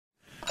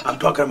I'm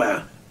talking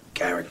about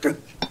character.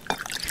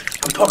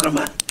 I'm talking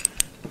about...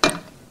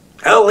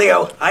 Hell,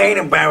 Leo, I ain't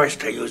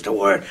embarrassed to use the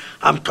word.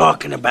 I'm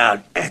talking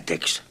about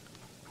ethics.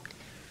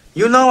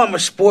 You know I'm a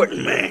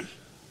sporting man.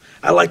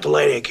 I like to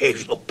lay the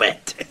occasional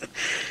bet.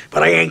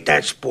 But I ain't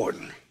that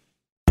sporting.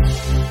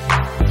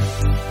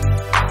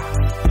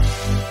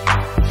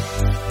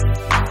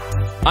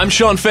 I'm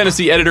Sean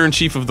Fennessy,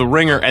 editor-in-chief of The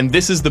Ringer, and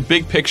this is The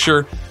Big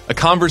Picture, a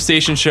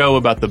conversation show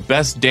about the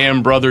best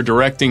damn brother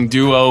directing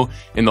duo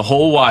in the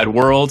whole wide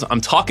world.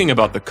 I'm talking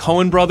about the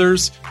Coen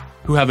brothers,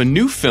 who have a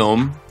new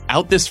film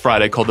out this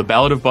Friday called The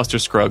Ballad of Buster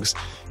Scruggs.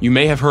 You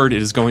may have heard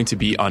it is going to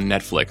be on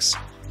Netflix.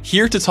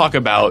 Here to talk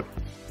about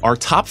our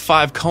top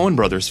 5 Coen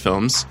brothers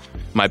films,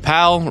 my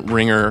pal,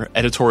 Ringer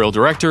editorial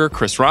director,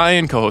 Chris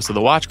Ryan, co-host of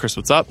The Watch. Chris,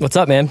 what's up? What's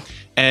up, man?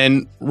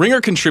 And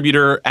Ringer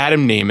contributor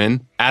Adam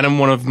Naiman. Adam,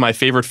 one of my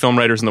favorite film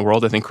writers in the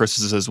world, I think Chris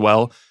is as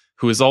well,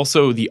 who is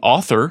also the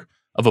author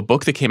of a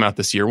book that came out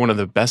this year, one of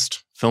the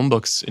best film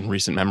books in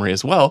recent memory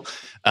as well,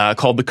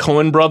 called The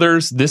Coen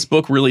Brothers. This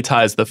book really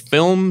ties the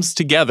films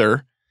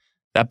together.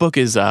 That book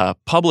is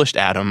published,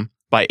 Adam,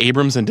 by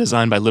Abrams and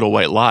designed by Little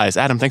White Lies.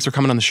 Adam, thanks for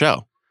coming on the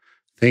show.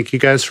 Thank you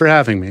guys for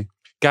having me.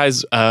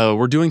 Guys,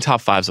 we're doing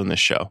top 5s on this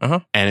show,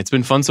 and it's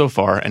been fun so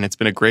far, and it's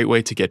been a great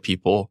way to get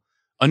people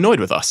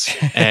annoyed with us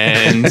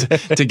and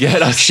to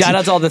get us... Shout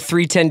out to all the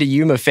 310 to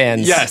Yuma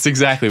fans. Yes,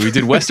 exactly. We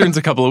did Westerns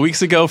a couple of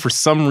weeks ago. For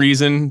some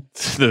reason,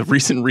 the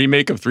recent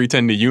remake of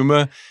 310 to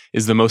Yuma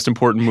is the most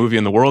important movie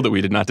in the world that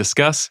we did not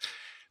discuss.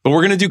 But we're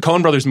going to do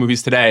Coen Brothers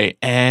movies today,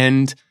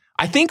 and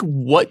I think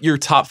what your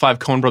top 5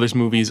 Coen Brothers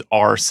movies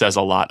are says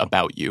a lot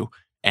about you.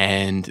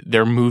 And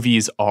their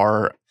movies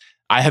are...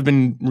 I have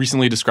been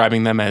recently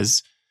describing them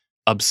as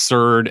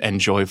absurd and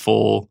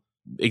joyful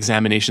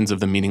examinations of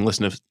the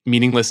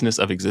meaninglessness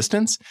of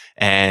existence,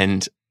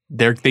 and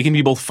they can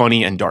be both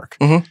funny and dark.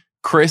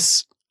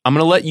 Chris, I'm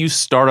going to let you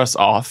start us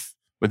off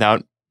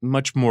without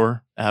much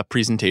more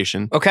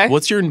presentation. Okay.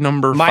 What's your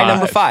number 5? My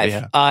number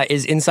 5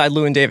 is Inside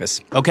Llewyn Davis.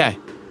 Okay.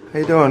 How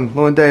you doing,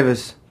 Llewyn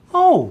Davis?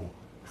 Oh,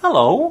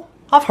 hello.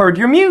 I've heard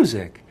your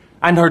music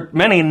and heard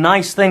many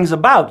nice things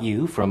about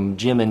you from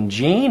Jim and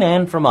Gene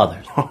and from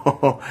others.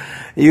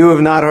 You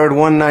have not heard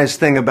one nice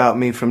thing about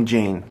me from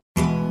Gene.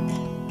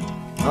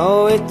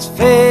 Oh, it's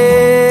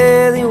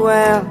fairly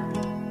well.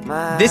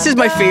 This is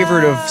my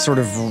favorite of sort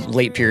of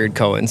late period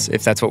Coens,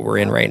 if that's what we're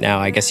in right now.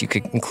 I guess you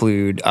could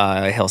include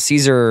Hail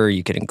Caesar.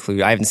 You could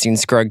include, I haven't seen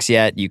Scruggs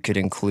yet. You could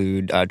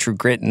include True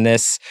Grit in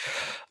this.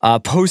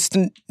 Post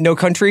No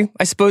Country,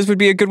 I suppose, would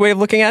be a good way of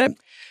looking at it.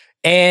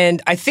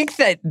 And I think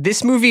that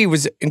this movie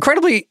was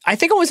incredibly, I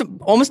think it was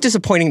almost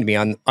disappointing to me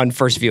on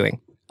first viewing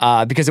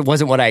because it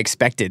wasn't what I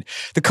expected.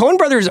 The Coen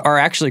brothers are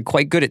actually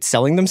quite good at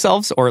selling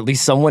themselves, or at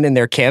least someone in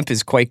their camp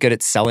is quite good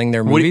at selling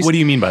their movies. What do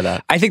you mean by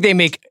that? I think they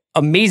make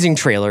amazing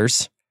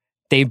trailers.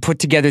 They put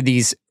together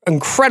these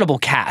incredible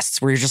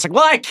casts where you're just like,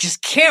 well, I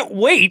just can't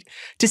wait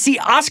to see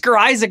Oscar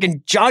Isaac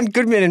and John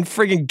Goodman and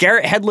friggin'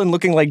 Garrett Hedlund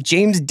looking like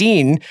James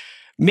Dean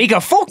make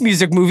a folk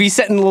music movie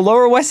set in the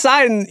Lower West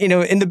Side and,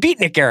 in the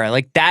beatnik era.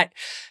 Like, that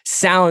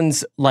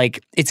sounds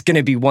like it's going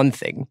to be one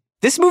thing.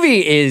 This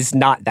movie is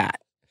not that.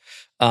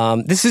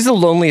 This is the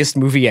loneliest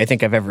movie I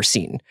think I've ever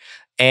seen.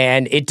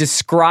 And it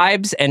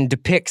describes and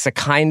depicts a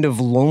kind of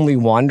lonely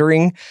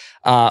wandering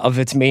of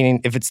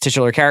its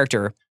titular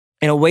character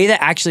in a way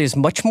that actually is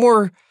much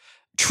more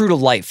true to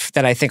life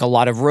than I think a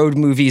lot of road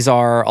movies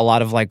are, a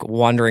lot of like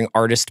wandering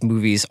artist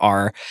movies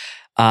are.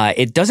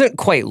 It doesn't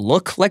quite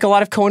look like a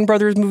lot of Coen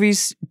Brothers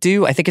movies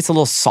do. I think it's a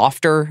little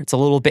softer. It's a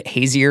little bit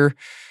hazier.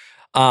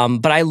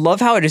 But I love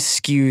how it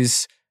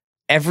eschews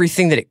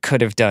everything that it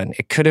could have done.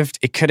 It could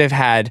have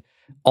had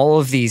all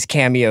of these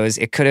cameos.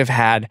 It could have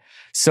had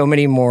so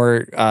many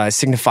more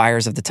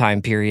signifiers of the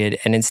time period.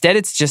 And instead,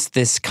 it's just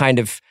this kind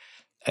of,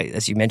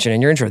 as you mentioned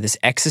in your intro, this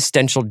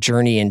existential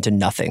journey into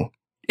nothing.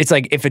 It's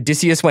like if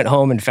Odysseus went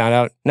home and found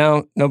out,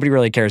 no, nobody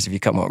really cares if you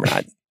come home or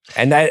not.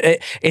 And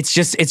that it's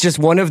just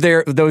one of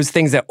those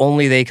things that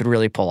only they could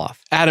really pull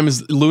off. Adam,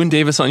 is Llewyn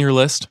Davis on your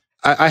list?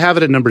 I have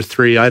it at number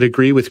 3. I'd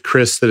agree with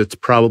Chris that it's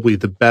probably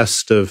the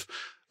best of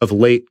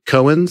late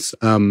Coens.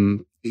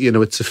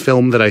 It's a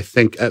film that I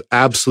think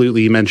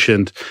absolutely, you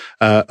mentioned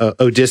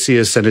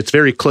Odysseus, and it's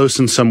very close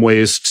in some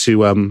ways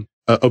to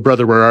O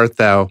Brother, Where Art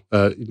Thou?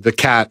 The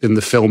cat in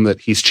the film that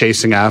he's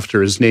chasing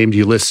after is named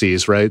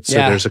Ulysses, right? So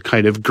there's a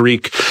kind of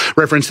Greek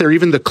reference there.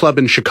 Even the club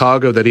in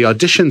Chicago that he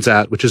auditions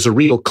at, which is a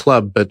real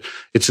club, but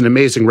it's an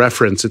amazing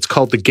reference. It's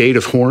called the Gate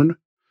of Horn,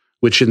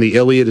 which in the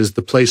Iliad is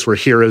the place where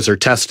heroes are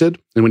tested.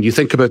 And when you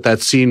think about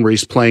that scene where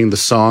he's playing the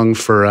song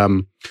for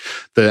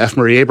the F.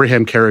 Murray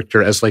Abraham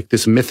character as like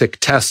this mythic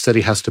test that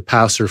he has to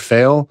pass or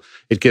fail,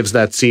 it gives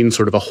that scene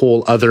sort of a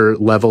whole other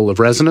level of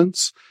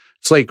resonance.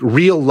 It's like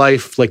real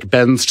life, like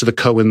bends to the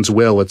Coens'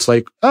 will. It's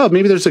like, oh,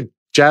 maybe there's a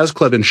jazz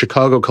club in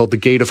Chicago called the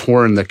Gate of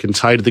Horn that can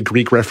tie to the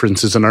Greek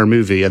references in our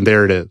movie. And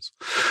there it is.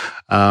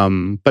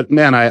 But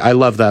man, I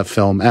love that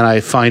film. And I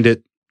find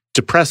it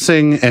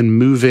depressing and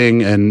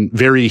moving and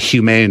very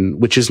humane,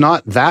 which is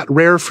not that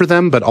rare for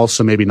them, but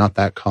also maybe not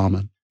that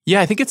common.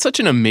 Yeah, I think it's such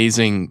an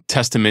amazing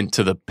testament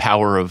to the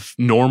power of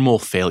normal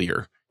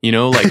failure. You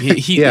know, like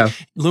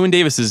Llewyn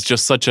Davis is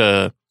just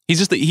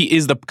he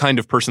is the kind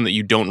of person that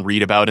you don't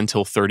read about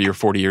until 30 or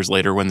 40 years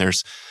later when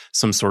there's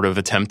some sort of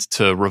attempt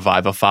to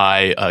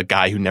revivify a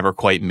guy who never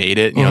quite made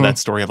it. You know, that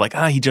story of like,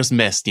 he just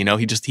missed, you know,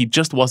 he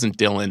just wasn't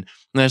Dylan.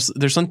 And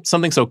there's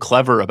something so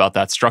clever about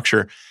that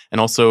structure and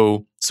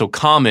also so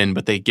common,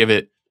 but they give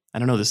it, I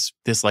don't know,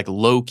 this like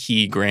low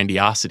key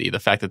grandiosity. The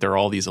fact that there are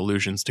all these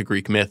allusions to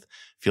Greek myth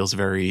feels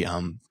very,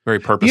 very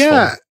purposeful.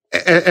 Yeah.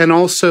 And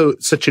also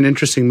such an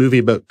interesting movie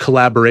about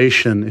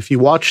collaboration. If you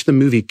watch the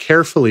movie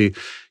carefully,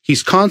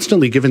 he's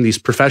constantly given these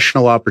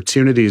professional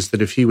opportunities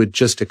that if he would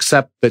just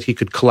accept that he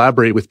could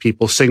collaborate with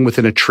people, sing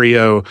within a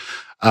trio,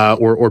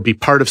 or be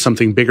part of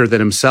something bigger than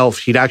himself,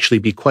 he'd actually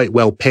be quite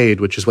well paid,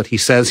 which is what he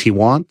says he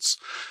wants.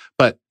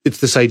 But it's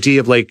this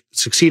idea of like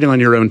succeeding on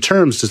your own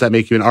terms. Does that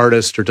make you an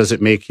artist or does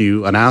it make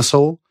you an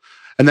asshole?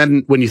 And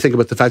then when you think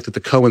about the fact that the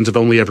Coens have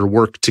only ever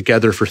worked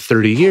together for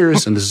 30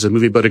 years, and this is a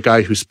movie about a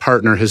guy whose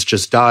partner has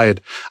just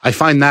died, I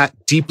find that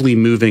deeply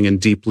moving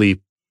and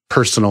deeply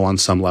personal on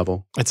some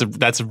level.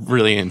 That's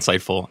really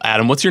insightful.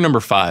 Adam, what's your number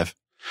 5?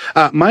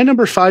 My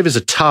number 5 is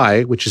a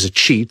tie, which is a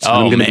cheat.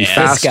 I'm going to be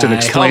fast in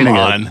explaining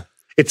it.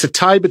 It's a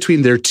tie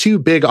between their two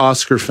big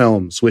Oscar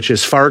films, which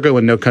is Fargo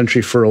and No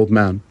Country for Old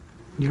Men.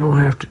 You don't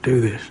have to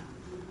do this.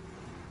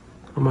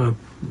 I'm a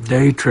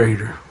day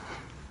trader.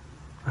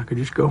 I could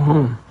just go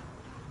home.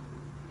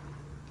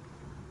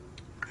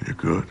 You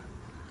could.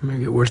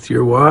 Make it worth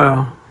your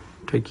while.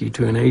 Take you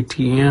to an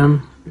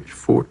ATM. There's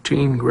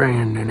 14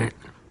 grand in it.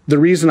 The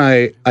reason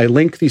I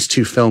link these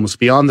two films,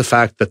 beyond the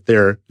fact that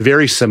they're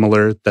very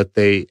similar, that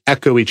they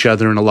echo each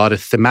other in a lot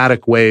of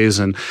thematic ways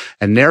and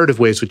narrative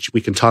ways, which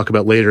we can talk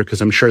about later, because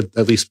I'm sure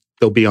at least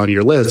they'll be on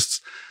your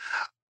lists.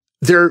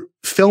 They're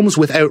films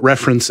without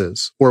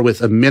references or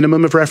with a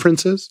minimum of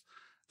references.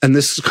 And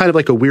this is kind of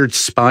like a weird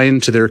spine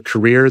to their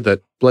career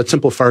that Blood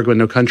Simple, Fargo, and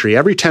No Country,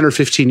 every 10 or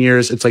 15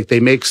 years, it's like they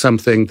make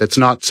something that's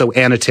not so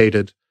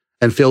annotated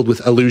and filled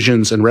with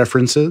allusions and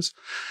references.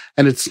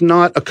 And it's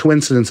not a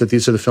coincidence that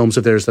these are the films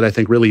of theirs that I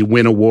think really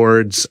win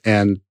awards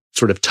and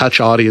sort of touch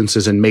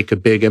audiences and make a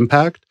big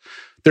impact.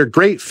 They're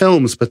great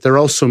films, but they're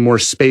also more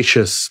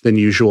spacious than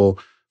usual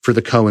for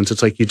the Coens.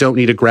 It's like you don't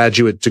need a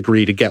graduate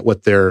degree to get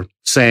what they're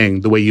saying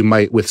the way you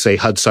might with, say,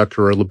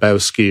 Hudsucker or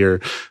Lebowski or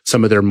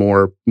some of their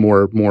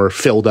more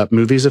filled up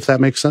movies, if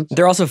that makes sense.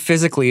 They're also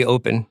physically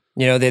open.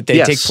 You know, they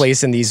take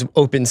place in these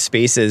open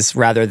spaces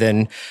rather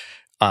than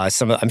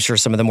I'm sure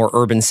some of the more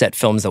urban set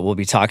films that we'll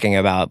be talking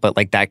about, but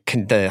like that,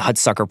 the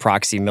Hudsucker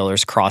Proxy,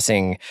 Miller's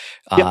Crossing,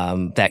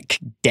 that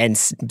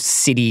dense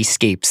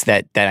cityscapes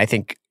that I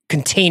think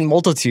contain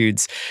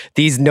multitudes.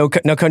 These No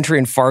Country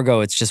and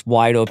Fargo, it's just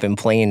wide open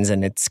plains,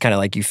 and it's kind of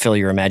like you fill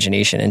your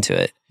imagination into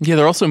it. Yeah,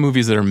 there are also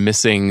movies that are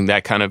missing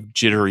that kind of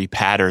jittery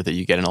patter that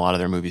you get in a lot of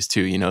their movies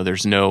too. You know,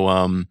 there's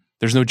no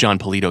John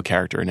Polito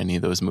character in any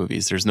of those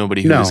movies. There's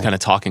nobody who's kind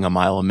of talking a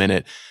mile a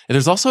minute. And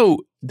there's also,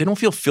 they don't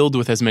feel filled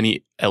with as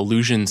many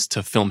allusions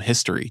to film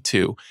history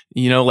too.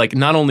 You know, like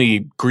not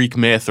only Greek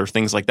myth or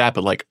things like that,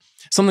 but like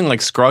something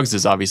like Scruggs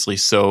is obviously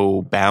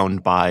so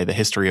bound by the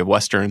history of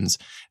Westerns.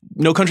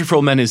 No Country for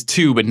Old Men is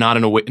too, but not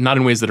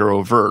in ways that are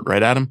overt,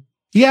 right, Adam?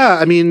 Yeah,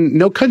 I mean,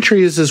 No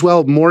Country is as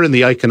well more in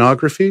the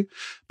iconography,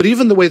 but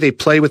even the way they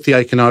play with the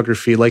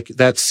iconography, like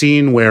that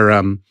scene where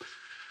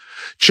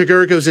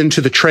Chigurh goes into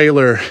the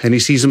trailer and he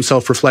sees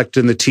himself reflected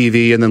in the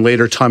TV, and then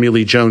later Tommy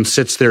Lee Jones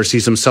sits there,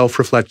 sees himself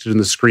reflected in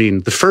the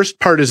screen. The first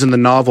part is in the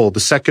novel. The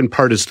second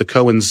part is the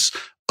Coens'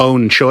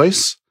 own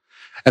choice.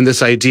 And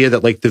this idea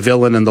that like the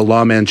villain and the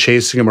lawman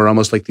chasing him are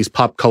almost like these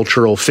pop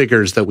cultural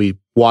figures that we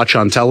watch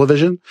on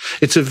television.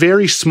 It's a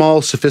very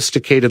small,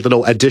 sophisticated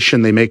little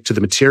addition they make to the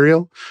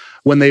material.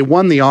 When they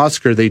won the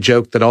Oscar, they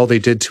joked that all they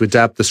did to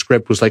adapt the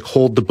script was like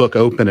hold the book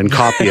open and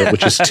copy it,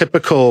 which is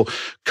typical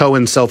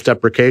Coen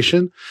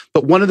self-deprecation.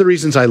 But one of the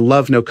reasons I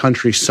love No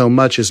Country so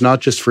much is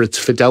not just for its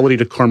fidelity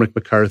to Cormac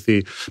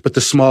McCarthy, but the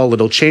small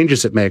little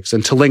changes it makes.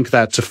 And to link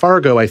that to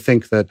Fargo, I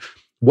think that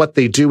what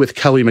they do with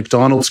Kelly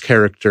MacDonald's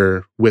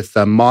character, with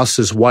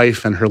Moss's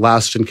wife and her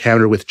last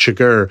encounter with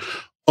Chigurh,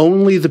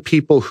 only the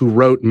people who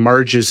wrote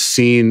Marge's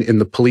scene in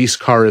the police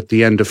car at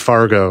the end of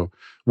Fargo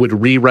would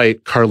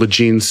rewrite Carla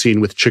Jean's scene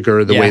with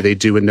Chigurh the way they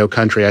do in No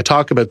Country. I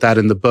talk about that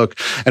in the book.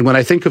 And when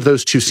I think of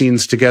those two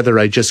scenes together,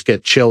 I just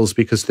get chills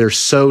because they're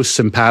so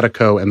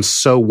simpatico and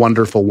so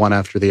wonderful one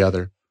after the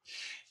other.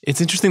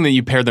 It's interesting that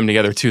you paired them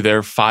together too.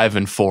 They're 5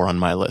 and 4 on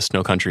my list.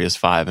 No Country is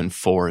 5 and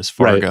 4 is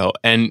Fargo. Right.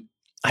 And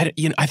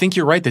I think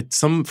you're right that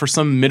for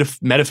some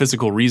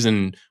metaphysical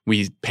reason,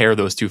 we pair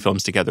those two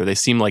films together. They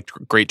seem like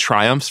great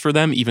triumphs for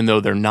them, even though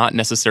they're not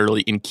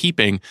necessarily in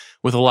keeping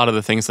with a lot of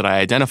the things that I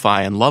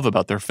identify and love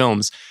about their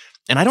films.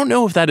 And I don't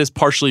know if that is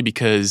partially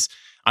because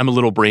I'm a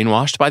little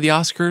brainwashed by the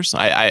Oscars.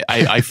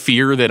 I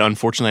fear that,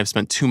 unfortunately, I've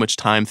spent too much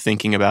time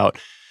thinking about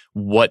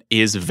what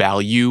is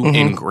value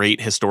in great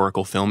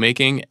historical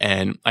filmmaking.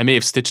 And I may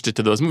have stitched it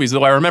to those movies,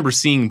 though I remember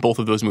seeing both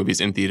of those movies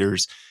in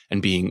theaters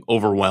and being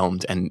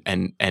overwhelmed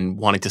and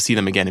wanting to see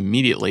them again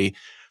immediately.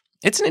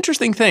 It's an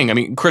interesting thing. I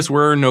mean, Chris,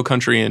 where are No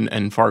Country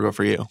and Fargo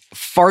for you?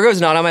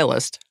 Fargo's not on my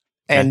list,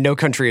 and No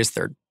Country is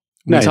third.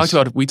 We talked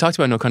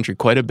about No Country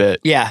quite a bit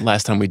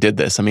last time we did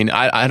this. I mean,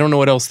 I don't know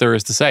what else there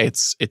is to say.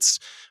 It's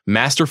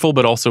masterful,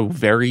 but also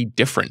very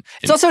different.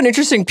 It's also an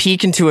interesting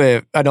peek into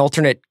an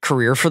alternate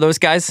career for those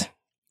guys.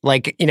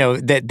 Like, you know,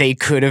 that they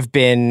could have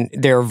been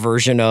their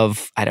version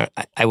of,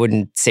 I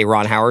wouldn't say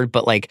Ron Howard,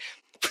 but like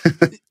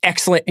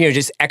excellent, you know,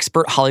 just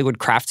expert Hollywood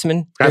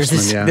craftsmen. There's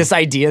this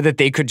idea that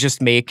they could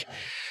just make,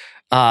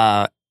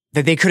 that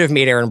they could have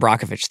made Aaron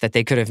Brockovich, that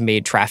they could have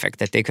made Traffic,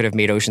 that they could have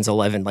made Ocean's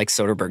 11 like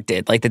Soderbergh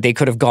did, like that they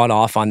could have gone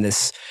off on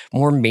this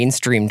more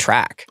mainstream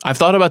track. I've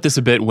thought about this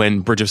a bit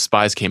when Bridge of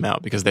Spies came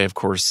out, because they, of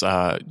course,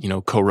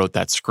 co-wrote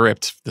that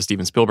script, the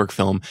Steven Spielberg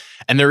film.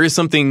 And there is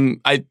something,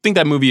 I think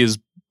that movie is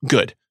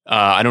good.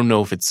 I don't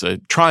know if it's a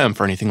triumph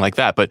or anything like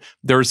that, but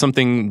there is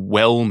something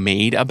well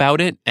made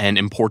about it and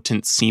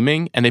important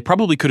seeming. And they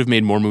probably could have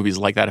made more movies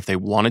like that if they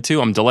wanted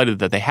to. I'm delighted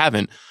that they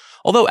haven't.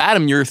 Although,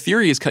 Adam, your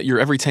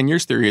every 10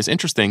 years theory is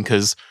interesting,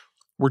 because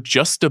we're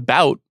just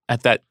about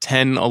at that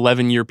 10,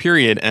 11 year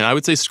period. And I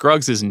would say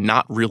Scruggs is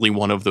not really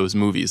one of those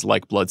movies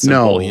like Blood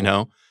Simple, you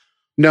know?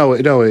 No,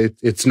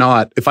 it's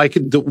not. If I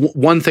could,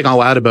 one thing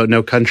I'll add about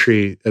No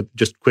Country,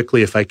 just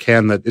quickly, if I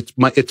can, that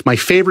it's my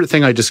favorite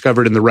thing I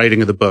discovered in the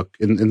writing of the book.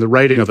 In the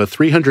writing of a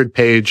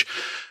 300-page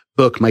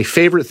book, my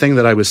favorite thing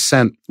that I was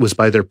sent was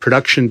by their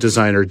production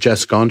designer,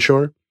 Jess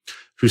Gonshore,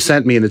 who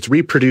sent me, and it's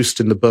reproduced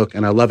in the book,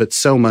 and I love it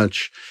so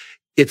much.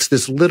 It's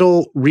this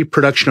little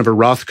reproduction of a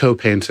Rothko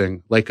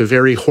painting, like a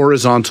very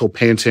horizontal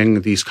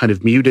painting, these kind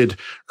of muted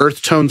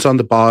earth tones on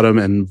the bottom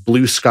and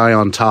blue sky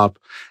on top.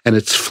 And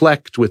it's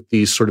flecked with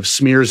these sort of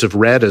smears of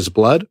red as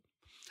blood.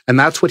 And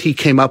that's what he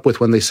came up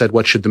with when they said,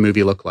 what should the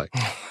movie look like?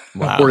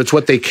 Wow. Or it's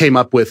what they came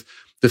up with,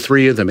 the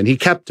three of them. And he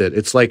kept it.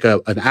 It's like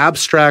an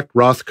abstract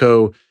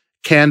Rothko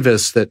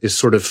canvas that is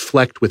sort of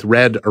flecked with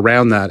red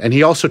around that. And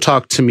he also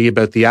talked to me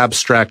about the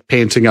abstract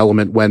painting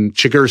element when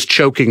Chigurh's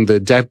choking the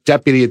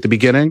deputy at the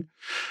beginning,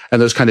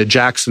 and those kind of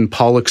Jackson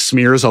Pollock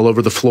smears all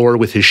over the floor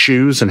with his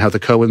shoes, and how the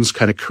Coens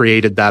kind of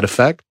created that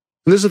effect.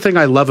 And this is the thing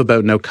I love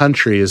about No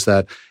Country, is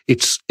that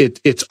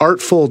it's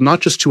artful,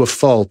 not just to a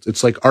fault.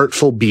 It's like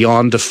artful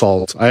beyond a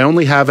fault. I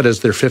only have it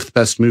as their fifth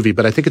best movie,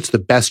 but I think it's the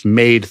best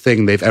made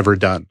thing they've ever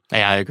done.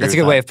 Yeah, I agree. That's a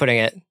good way of putting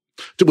it.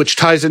 Which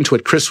ties into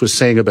what Chris was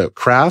saying about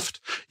craft.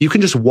 You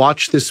can just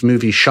watch this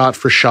movie shot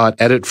for shot,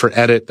 edit for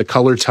edit, the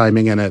color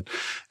timing in it,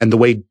 and the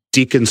way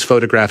Deakins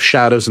photograph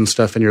shadows and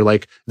stuff, and you're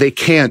like, they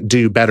can't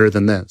do better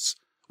than this.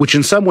 Which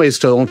in some ways,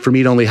 for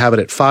me to only have it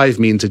at 5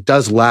 means it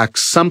does lack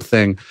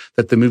something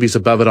that the movies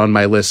above it on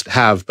my list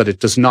have, but it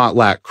does not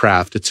lack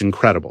craft. It's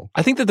incredible.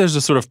 I think that there's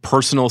a sort of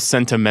personal,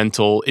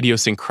 sentimental,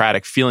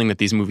 idiosyncratic feeling that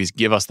these movies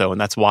give us, though,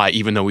 and that's why,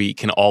 even though we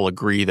can all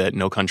agree that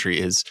No Country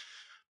is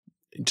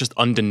just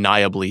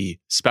undeniably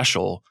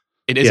special,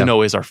 it isn't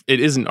always our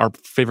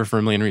favorite for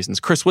a million reasons.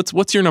 Chris,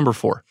 what's your number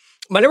 4?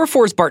 My number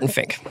 4 is Barton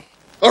Fink.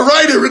 A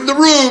writer in the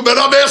room, and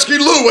I'm asking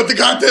Lou what the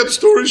goddamn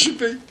story should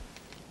be.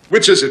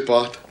 Which is it,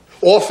 Bart?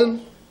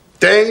 Orphan?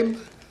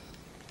 Dame?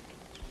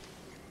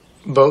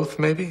 Both,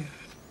 maybe?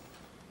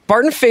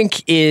 Barton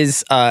Fink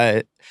is,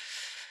 you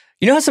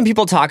know how some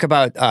people talk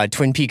about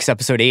Twin Peaks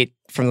episode 8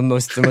 from the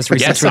most recent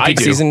yes, Twin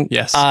Peaks season?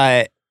 Yes.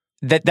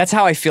 That's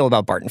how I feel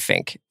about Barton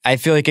Fink. I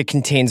feel like it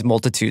contains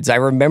multitudes. I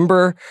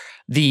remember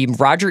the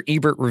Roger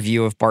Ebert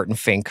review of Barton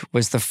Fink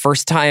was the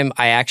first time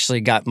I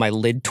actually got my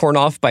lid torn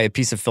off by a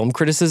piece of film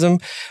criticism,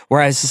 where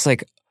I was just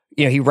like,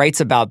 you know, he writes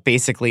about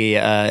basically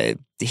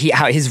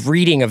how his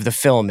reading of the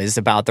film is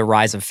about the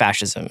rise of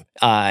fascism.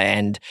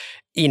 And,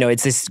 you know,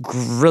 it's this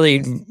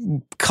really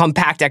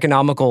compact,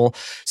 economical,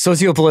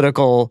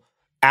 sociopolitical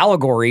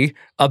allegory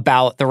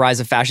about the rise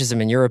of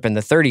fascism in Europe in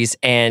the 30s.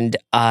 And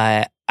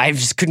I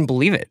just couldn't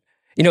believe it.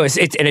 You know,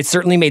 it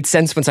certainly made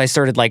sense once I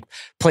started like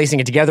placing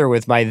it together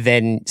with my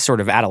then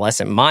sort of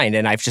adolescent mind.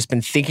 And I've just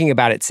been thinking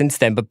about it since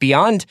then. But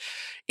beyond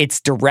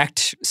its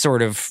direct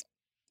sort of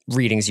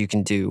readings you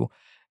can do,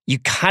 you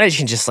kind of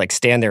can just like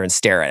stand there and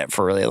stare at it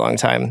for a really long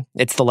time.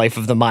 It's the life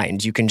of the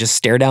mind. You can just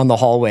stare down the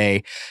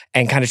hallway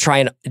and kind of try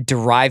and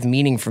derive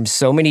meaning from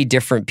so many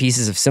different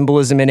pieces of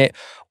symbolism in it.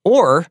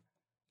 Or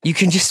you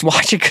can just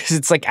watch it because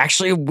it's like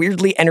actually a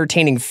weirdly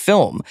entertaining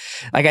film.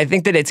 Like I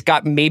think that it's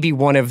got maybe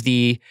one of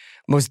the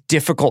most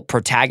difficult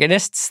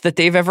protagonists that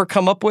they've ever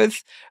come up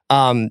with.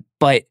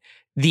 But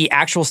the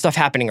actual stuff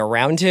happening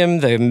around him,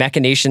 the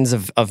machinations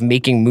of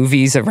making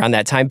movies around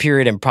that time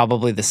period, and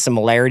probably the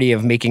similarity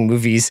of making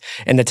movies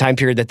in the time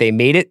period that they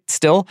made it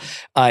still,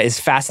 is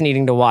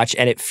fascinating to watch.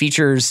 And it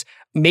features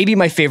maybe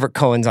my favorite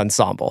Coen's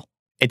ensemble.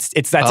 We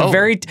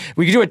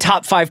could do a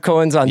top 5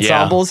 Coen's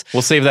ensembles. Yeah,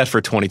 we'll save that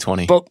for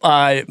 2020. But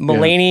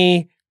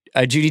Mulaney,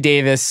 Judy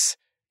Davis,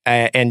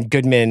 and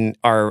Goodman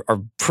are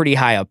pretty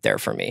high up there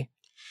for me.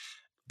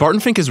 Barton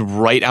Fink is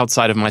right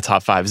outside of my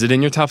top 5. Is it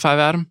in your top 5,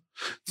 Adam?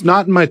 It's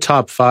not in my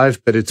top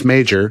 5, but it's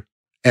major.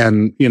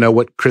 And, you know,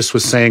 what Chris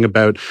was saying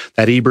about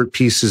that Ebert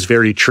piece is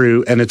very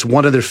true. And it's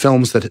one of their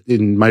films that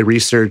in my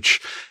research,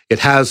 it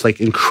has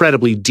like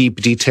incredibly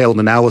deep,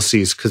 detailed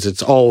analyses because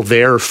it's all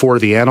there for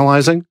the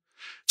analyzing.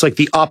 It's like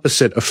the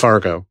opposite of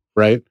Fargo,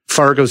 right?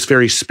 Fargo's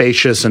very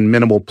spacious and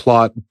minimal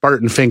plot.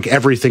 Barton Fink,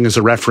 everything is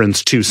a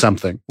reference to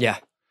something. Yeah.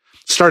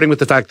 Starting with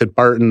the fact that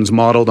Barton's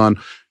modeled on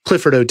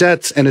Clifford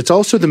Odets. And it's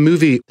also the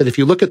movie that if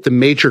you look at the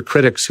major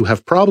critics who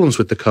have problems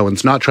with the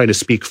Coens, not trying to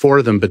speak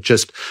for them, but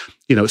just,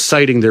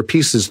 citing their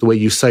pieces the way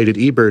you cited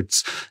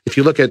Ebert's. If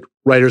you look at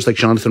writers like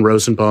Jonathan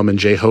Rosenbaum and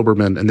Jay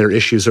Hoberman and their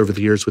issues over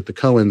the years with the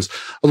Coens,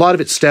 a lot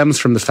of it stems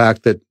from the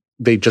fact that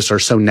they just are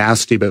so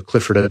nasty about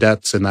Clifford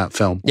Odets in that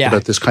film,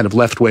 about this kind of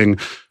left-wing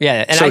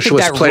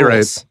socialist playwright.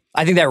 Rules.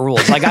 I think that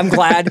rules. Like, I'm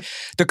glad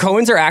the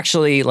Coens are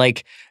actually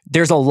like,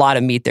 there's a lot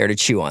of meat there to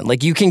chew on.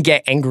 Like, you can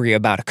get angry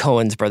about a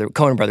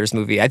Coen Brothers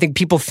movie. I think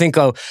people think,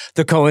 the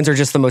Coens are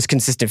just the most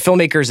consistent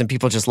filmmakers and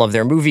people just love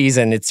their movies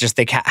and it's just,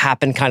 they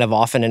happen kind of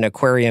often in an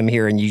aquarium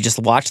here and you just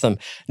watch them.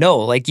 No,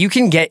 like, you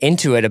can get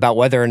into it about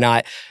whether or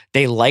not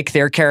they like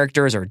their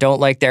characters or don't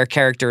like their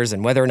characters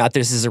and whether or not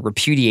this is a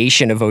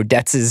repudiation of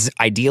Odets'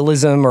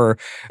 idealism or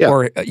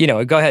go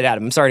ahead,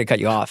 Adam. I'm sorry to cut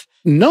you off.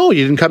 No,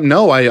 you didn't cut.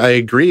 No, I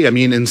agree. I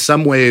mean, in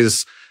some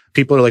ways,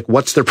 people are like,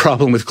 what's their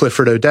problem with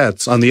Clifford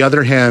Odets? On the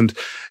other hand,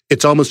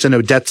 it's almost an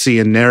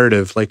Odetsian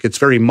narrative. Like, it's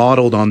very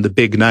modeled on the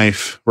big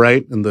knife,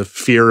 right? And the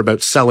fear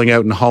about selling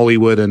out in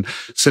Hollywood and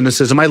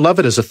cynicism. I love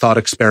it as a thought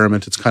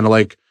experiment. It's kind of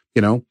like,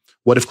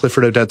 what if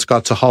Clifford Odets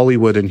got to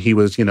Hollywood and he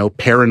was,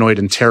 paranoid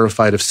and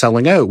terrified of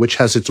selling out, which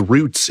has its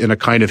roots in a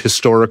kind of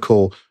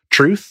historical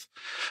truth.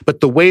 But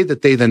the way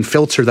that they then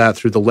filter that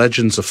through the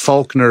legends of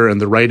Faulkner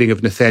and the writing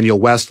of Nathaniel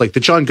West, like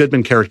the John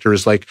Goodman character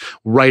is like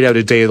right out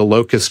of Day of the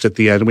Locust at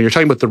the end. When you're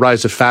talking about the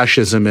rise of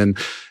fascism in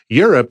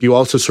Europe, you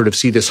also sort of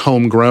see this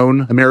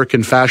homegrown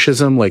American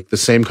fascism, like the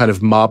same kind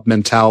of mob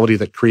mentality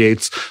that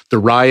creates the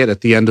riot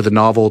at the end of the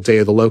novel Day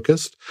of the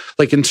Locust.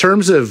 Like, in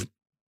terms of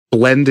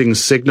blending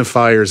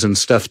signifiers and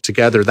stuff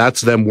together,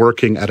 that's them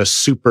working at a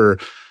super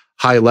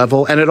high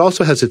level. And it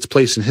also has its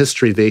place in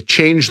history. They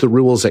changed the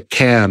rules at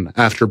Cannes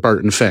after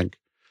Barton Fink,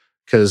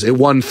 because it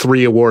won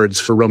 3 awards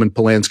for Roman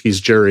Polanski's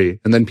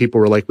Jury. And then people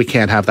were like, we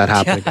can't have that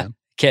happen again.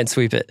 Can't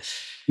sweep it.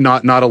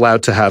 Not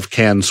allowed to have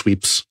Cannes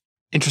sweeps.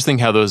 Interesting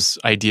how those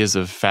ideas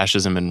of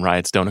fascism and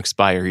riots don't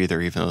expire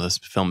either, even though this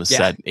film is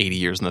set 80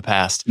 years in the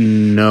past.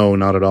 No,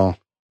 not at all.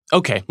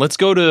 Okay, let's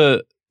go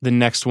to the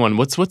next one.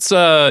 What's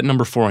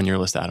number 4 on your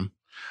list, Adam?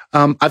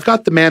 I've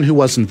got The Man Who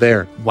Wasn't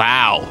There.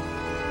 Wow.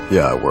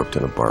 Yeah, I worked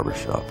in a barber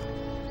shop,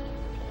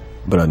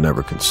 but I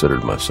never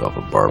considered myself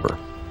a barber.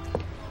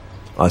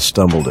 I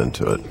stumbled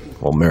into it,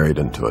 married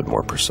into it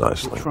more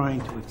precisely.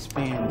 Trying to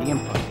expand the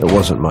empire. It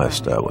wasn't my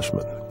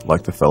establishment.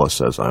 Like the fella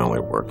says, I only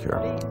work here.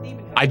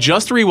 I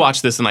just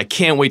rewatched this and I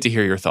can't wait to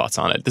hear your thoughts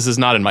on it. This is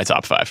not in my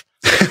top 5.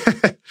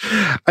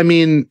 I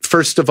mean,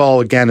 first of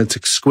all, again, it's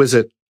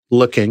exquisite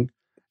looking.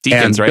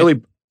 Deakins,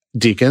 right?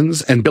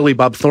 Deakins, and Billy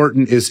Bob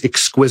Thornton is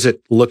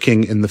exquisite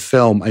looking in the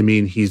film. I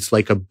mean, he's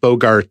like a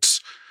Bogart,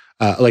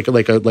 like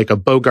a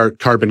Bogart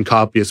carbon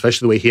copy,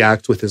 especially the way he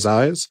acts with his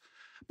eyes.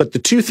 But the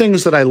 2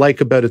 things that I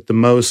like about it the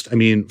most, I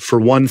mean,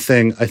 for one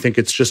thing, I think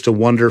it's just a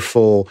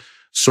wonderful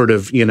sort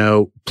of,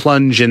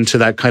 plunge into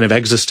that kind of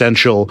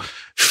existential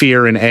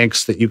fear and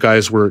angst that you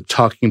guys were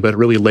talking about. It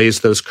really lays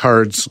those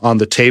cards on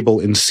the table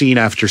in scene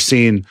after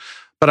scene.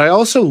 But I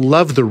also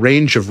love the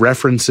range of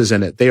references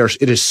in it.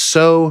 It is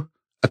so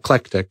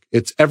eclectic.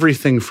 It's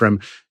everything from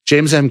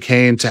James M.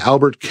 Cain to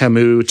Albert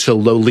Camus to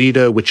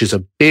Lolita, which is a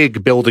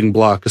big building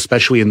block,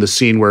 especially in the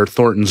scene where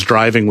Thornton's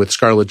driving with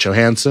Scarlett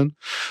Johansson,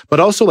 but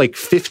also like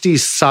 50s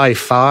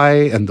sci-fi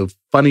and the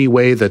funny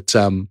way that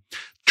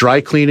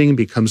dry cleaning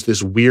becomes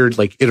this weird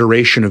like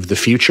iteration of the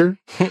future.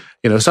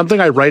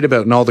 Something I write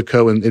about in all the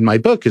Coen in my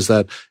book is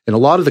that in a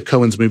lot of the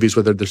Coen's movies,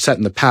 whether they're set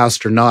in the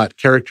past or not,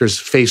 characters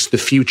face the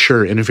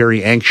future in a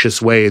very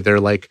anxious way.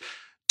 They're like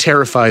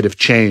terrified of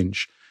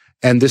change.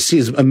 And this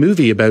is a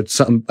movie about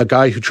a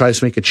guy who tries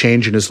to make a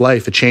change in his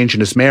life, a change in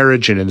his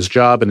marriage and in his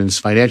job and in his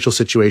financial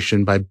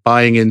situation by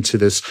buying into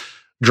this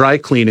dry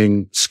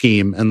cleaning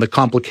scheme and the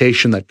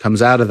complication that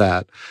comes out of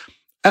that.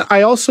 And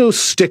I also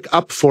stick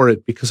up for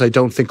it because I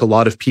don't think a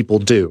lot of people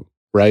do,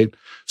 right?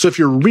 So if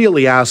you're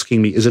really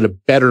asking me, is it a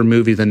better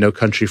movie than No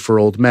Country for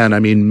Old Men? I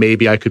mean,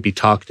 maybe I could be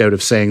talked out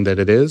of saying that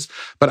it is,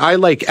 but I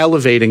like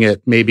elevating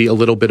it maybe a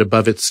little bit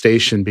above its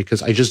station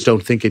because I just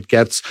don't think it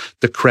gets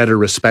the credit or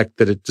respect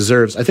that it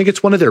deserves. I think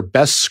it's one of their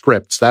best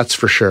scripts, that's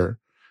for sure.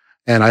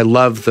 And I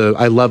love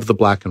the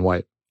black and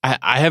white.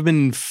 I have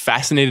been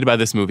fascinated by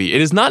this movie.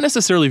 It is not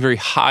necessarily very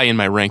high in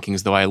my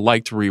rankings, though I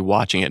liked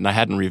rewatching it and I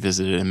hadn't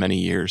revisited it in many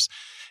years.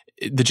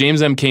 The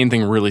James M. Cain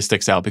thing really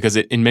sticks out because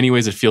in many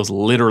ways it feels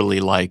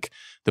literally like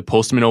The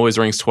Postman Always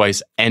Rings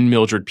Twice and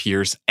Mildred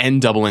Pierce and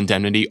Double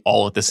Indemnity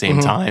all at the same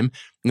time.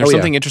 And there's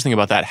something interesting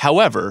about that.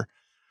 However,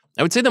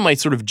 I would say that my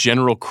sort of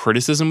general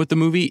criticism with the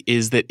movie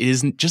is that it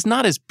is just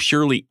not as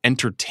purely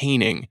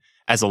entertaining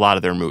as a lot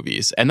of their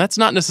movies. And that's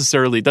not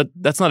necessarily,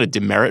 that's not a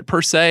demerit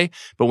per se,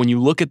 but when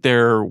you look at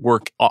their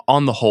work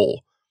on the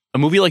whole, a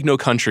movie like No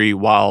Country,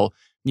 while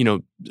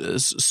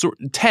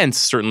tense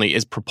certainly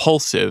is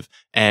propulsive,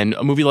 and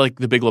a movie like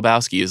The Big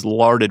Lebowski is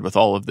larded with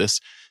all of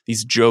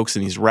these jokes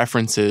and these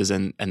references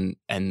and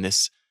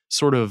this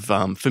sort of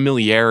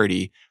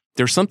familiarity,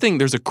 there's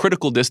a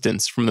critical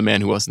distance from The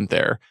Man Who Wasn't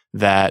There,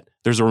 that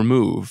there's a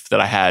remove that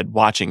I had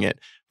watching it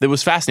that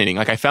was fascinating.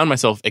 Like, I found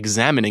myself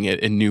examining it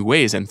in new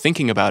ways and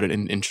thinking about it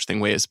in interesting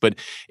ways, but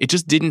it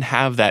just didn't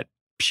have that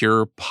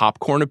pure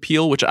popcorn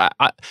appeal, which I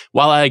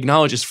while I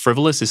acknowledge is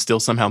frivolous, is still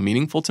somehow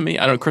meaningful to me.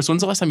 I don't know, Chris, when's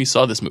the last time you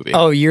saw this movie?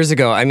 Oh, years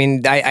ago. I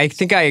mean, I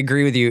think I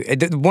agree with you.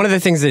 One of the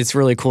things that's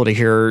really cool to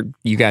hear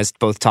you guys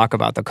both talk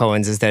about the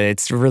Coens is that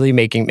it's really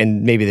making,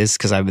 and maybe this is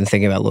because I've been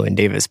thinking about Llewyn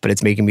Davis, but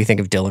it's making me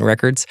think of Dylan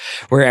Records,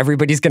 where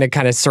everybody's going to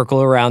kind of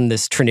circle around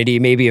this trinity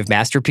maybe of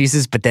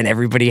masterpieces, but then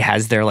everybody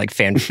has their like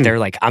they're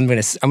like, I'm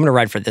gonna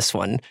ride for this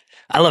one.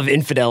 I love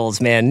Infidels,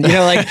 man. You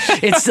know, like,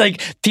 it's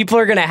like people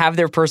are going to have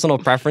their personal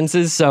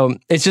preferences. So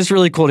it's just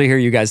really cool to hear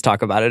you guys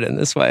talk about it in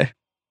this way.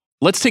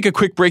 Let's take a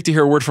quick break to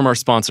hear a word from our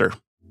sponsor.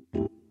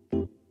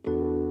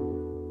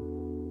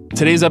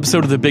 Today's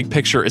episode of The Big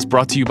Picture is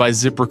brought to you by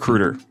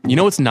ZipRecruiter. You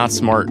know what's not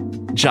smart?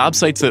 Job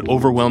sites that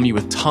overwhelm you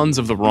with tons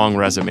of the wrong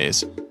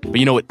resumes. But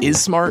you know what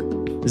is smart?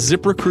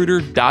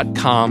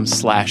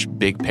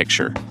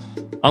 ZipRecruiter.com/bigpicture.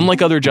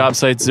 Unlike other job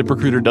sites,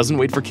 ZipRecruiter doesn't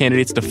wait for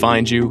candidates to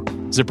find you.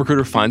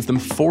 ZipRecruiter finds them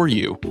for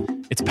you.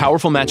 Its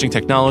powerful matching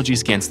technology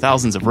scans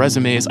thousands of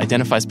resumes,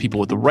 identifies people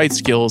with the right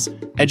skills,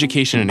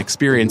 education, and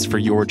experience for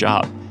your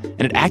job,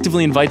 and it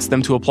actively invites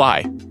them to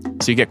apply.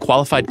 So you get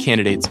qualified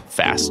candidates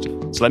fast.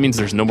 So that means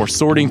there's no more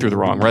sorting through the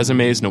wrong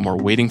resumes, no more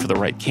waiting for the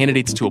right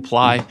candidates to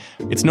apply.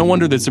 It's no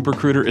wonder that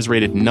ZipRecruiter is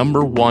rated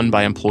 #1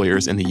 by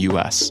employers in the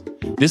US.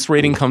 This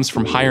rating comes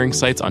from hiring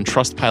sites on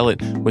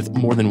Trustpilot with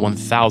more than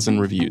 1,000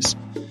 reviews.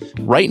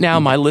 Right now,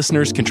 my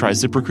listeners can try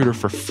ZipRecruiter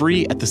for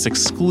free at this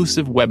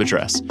exclusive web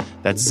address.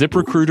 That's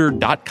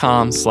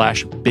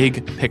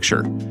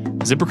ZipRecruiter.com/bigpicture.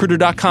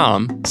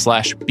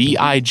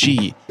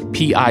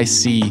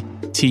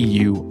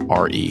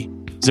 ZipRecruiter.com/BIGPICTURE.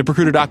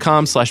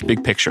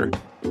 ZipRecruiter.com/bigpicture.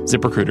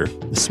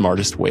 ZipRecruiter, the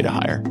smartest way to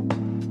hire.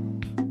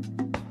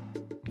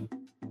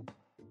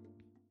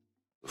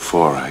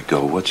 Before I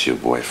go, what's your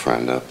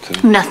boyfriend up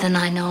to? Nothing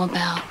I know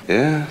about.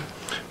 Yeah?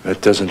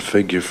 That doesn't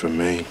figure for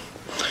me.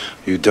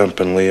 You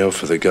dumping Leo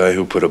for the guy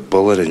who put a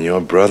bullet in your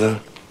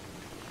brother?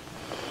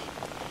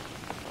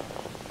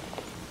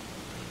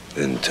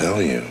 Didn't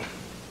tell you.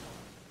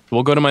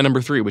 We'll go to my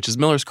number 3, which is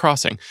Miller's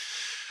Crossing,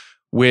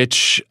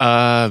 which,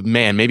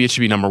 man, maybe it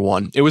should be number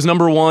 1. It was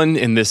number 1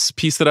 in this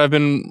piece that I've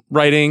been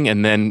writing,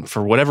 and then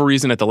for whatever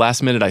reason at the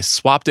last minute, I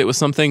swapped it with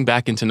something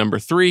back into number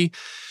 3.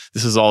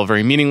 This is all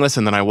very meaningless,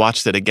 and then I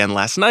watched it again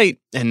last night,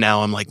 and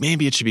now I'm like,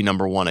 maybe it should be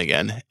number 1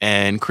 again.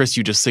 And Chris,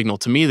 you just signaled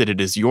to me that it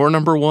is your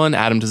number 1.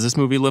 Adam, does this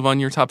movie live on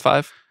your top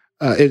 5?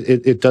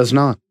 It does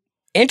not.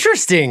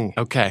 Interesting.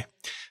 Okay.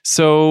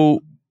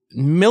 So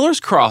Miller's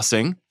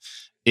Crossing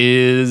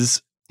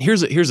is,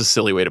 here's a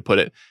silly way to put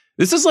it.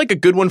 This is like a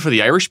good one for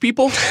the Irish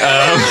people.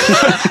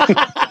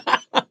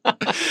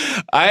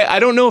 I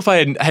don't know if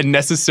I had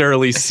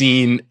necessarily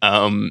seen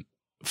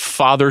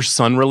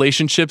father-son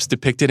relationships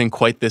depicted in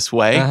quite this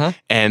way.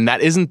 And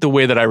that isn't the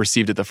way that I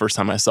received it the first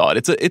time I saw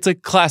it. It's a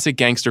classic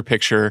gangster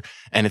picture,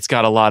 and it's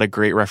got a lot of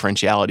great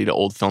referentiality to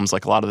old films,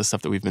 like a lot of the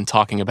stuff that we've been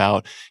talking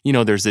about. You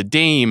know, there's a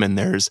dame, and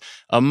there's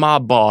a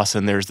mob boss,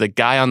 and there's the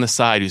guy on the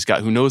side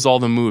who knows all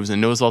the moves and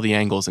knows all the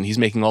angles, and he's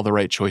making all the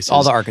right choices.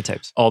 All the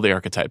archetypes.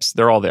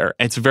 They're all there.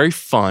 And it's very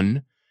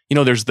fun. You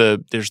know, there's the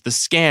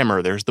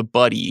scammer, there's the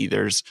buddy,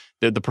 there's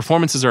the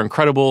performances are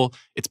incredible.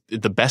 It's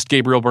the best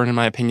Gabriel Byrne in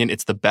my opinion.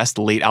 It's the best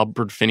late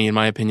Albert Finney in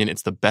my opinion.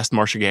 It's the best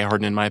Marcia Gay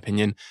Harden in my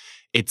opinion.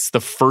 It's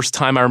the first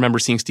time I remember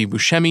seeing Steve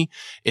Buscemi.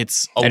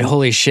 And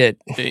holy shit,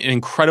 an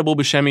incredible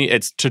Buscemi.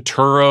 It's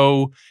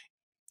Turturro.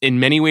 In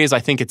many ways, I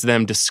think it's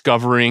them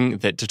discovering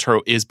that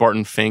Turturro is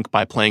Barton Fink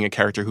by playing a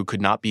character who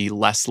could not be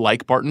less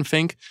like Barton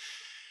Fink.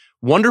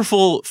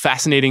 Wonderful,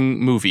 fascinating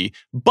movie,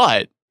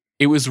 but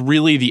it was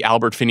really the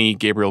Albert Finney,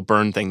 Gabriel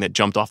Byrne thing that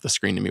jumped off the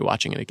screen to me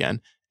watching it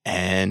again.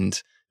 And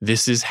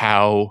this is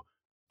how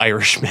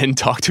Irish men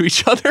talk to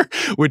each other,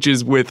 which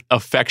is with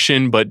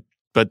affection, but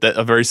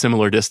a very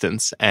similar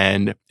distance.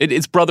 And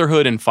it's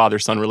brotherhood and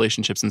father-son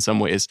relationships in some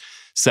ways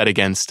set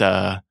against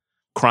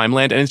Crime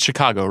Land. And it's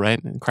Chicago, right?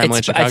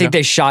 Chicago. I think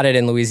they shot it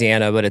in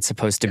Louisiana, but it's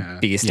supposed to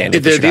be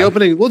standard.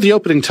 The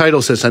opening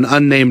title says an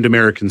unnamed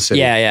American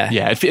city. Yeah.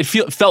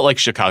 It felt like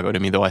Chicago to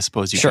me, though I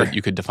suppose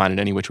you could define it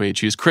any which way you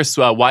choose. Chris,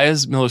 why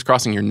is Miller's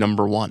Crossing your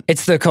number 1?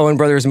 It's the Coen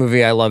brothers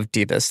movie I love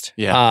deepest.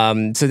 Yeah.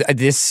 So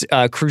this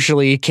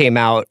crucially came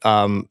out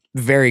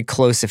very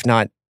close, if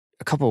not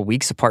a couple of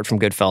weeks apart from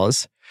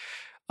Goodfellas,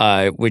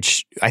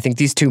 which I think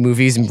these two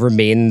movies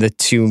remain the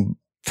two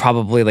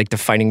probably like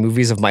defining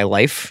movies of my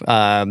life.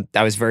 I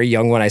was very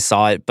young when I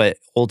saw it, but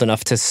old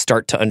enough to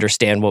start to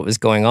understand what was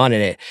going on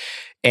in it.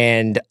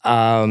 And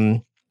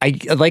I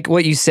like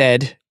what you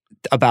said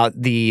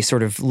about the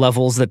sort of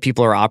levels that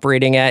people are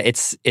operating at.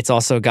 It's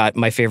also got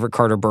my favorite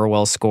Carter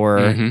Burwell score,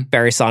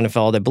 Barry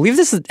Sonnenfeld. I believe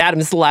this is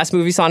the last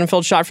movie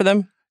Sonnenfeld shot for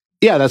them.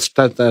 Yeah, that's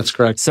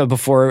correct. So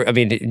before, I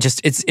mean,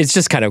 it's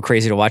just kind of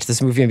crazy to watch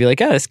this movie and be like,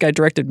 yeah, this guy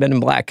directed Men in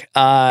Black.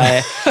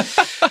 How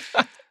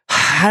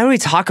do we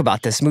talk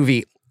about this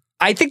movie?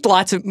 I think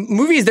lots of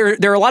movies, there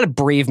are a lot of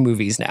brave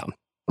movies now.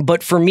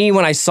 But for me,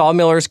 when I saw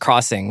Miller's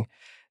Crossing,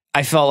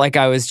 I felt like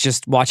I was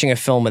just watching a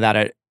film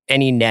without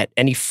any net,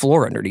 any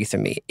floor underneath of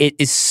me. It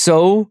is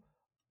so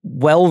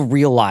well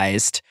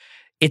realized.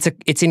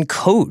 It's in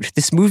code.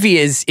 This movie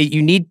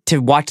you need to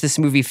watch this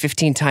movie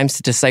 15 times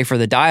to decipher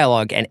the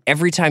dialogue. And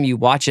every time you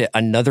watch it,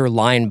 another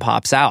line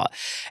pops out.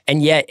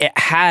 And yet it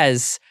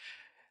has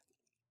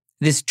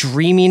this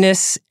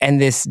dreaminess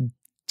and this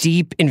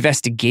deep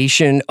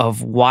investigation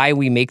of why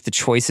we make the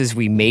choices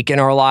we make in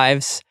our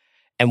lives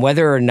and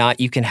whether or not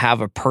you can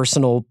have a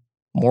personal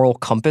moral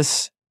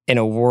compass in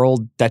a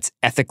world that's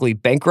ethically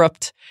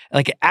bankrupt.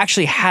 Like, it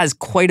actually has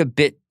quite a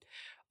bit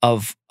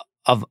of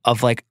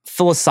like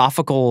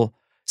philosophical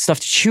stuff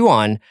to chew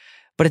on.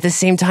 But at the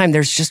same time,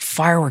 there's just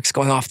fireworks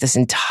going off this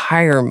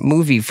entire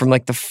movie from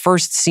like the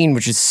first scene,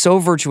 which is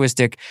so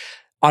virtuistic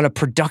on a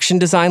production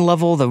design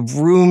level, the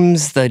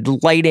rooms, the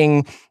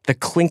lighting, the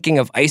clinking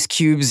of ice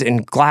cubes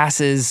and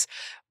glasses,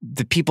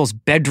 the people's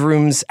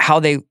bedrooms, how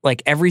they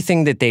like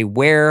everything that they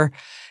wear.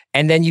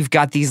 And then you've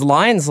got these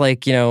lines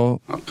like,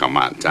 Oh, come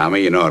on,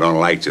 Tommy. You know I don't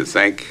like to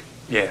think.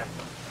 Yeah.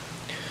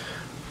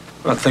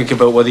 Well, think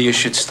about whether you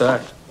should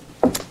start.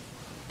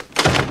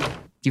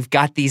 You've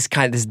got this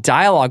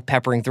dialogue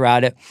peppering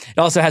throughout it. It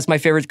also has my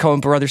favorite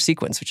Coen Brothers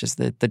sequence, which is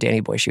the Danny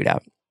Boy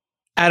shootout.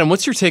 Adam,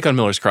 what's your take on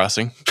Miller's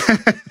Crossing?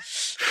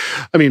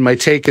 I mean, my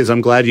take is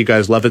I'm glad you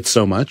guys love it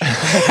so much.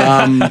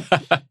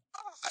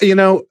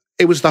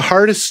 It was the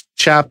hardest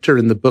chapter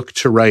in the book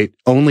to write,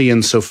 only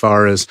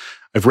insofar as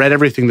I've read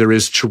everything there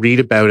is to read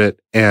about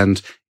it.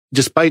 And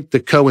despite the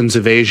Coen's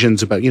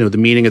evasions about, the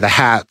meaning of the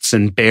hats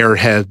and bear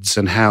heads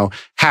and how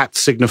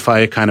hats signify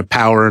a kind of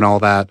power and all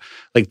that,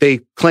 like they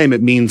claim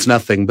it means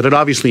nothing, but it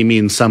obviously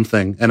means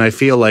something. And I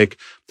feel like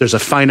there's a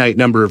finite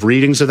number of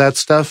readings of that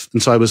stuff.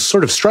 And so I was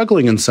sort of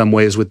struggling in some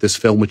ways with this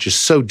film, which is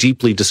so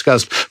deeply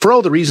discussed for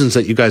all the reasons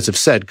that you guys have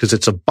said, because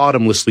it's a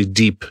bottomlessly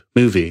deep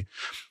movie.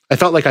 I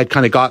felt like I'd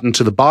kind of gotten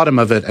to the bottom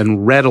of it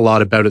and read a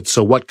lot about it.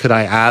 So what could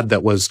I add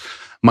that was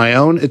my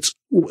own? It's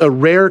a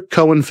rare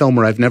Coen film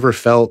where I've never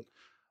felt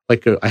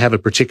like I have a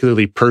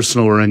particularly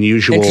personal or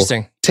unusual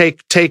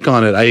take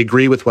on it. I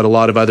agree with what a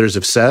lot of others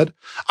have said.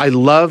 I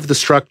love the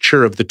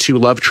structure of the two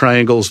love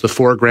triangles, the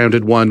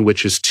foregrounded one,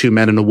 which is two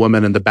men and a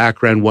woman, and the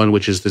background one,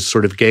 which is this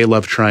sort of gay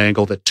love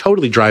triangle that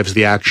totally drives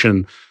the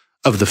action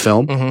of the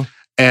film. Mm-hmm.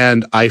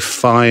 And I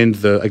find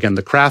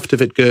the craft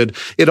of it good.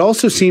 It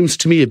also seems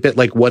to me a bit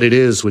like What It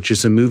Is, which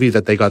is a movie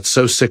that they got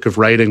so sick of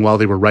writing while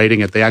they were writing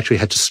it. They actually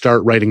had to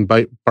start writing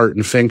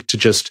Barton Fink to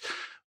just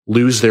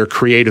lose their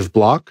creative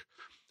block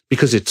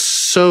because it's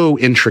so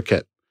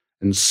intricate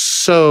and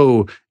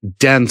so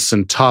dense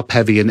and top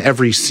heavy, and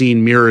every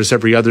scene mirrors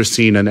every other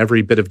scene and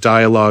every bit of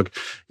dialogue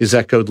is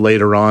echoed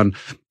later on.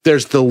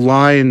 There's the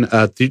line,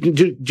 do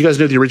you guys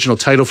know the original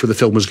title for the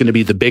film was going to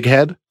be The Big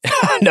Head?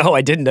 No,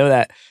 I didn't know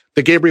that.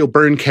 The Gabriel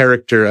Byrne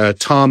character,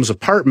 Tom's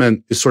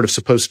apartment, is sort of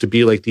supposed to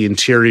be like the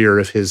interior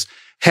of his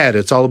head.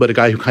 It's all about a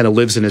guy who kind of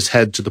lives in his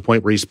head to the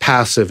point where he's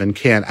passive and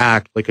can't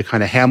act, like a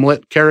kind of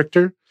Hamlet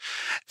character.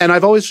 And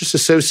I've always just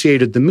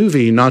associated the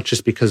movie, not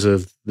just because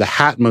of the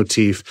hat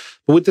motif,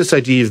 but with this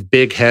idea of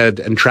big head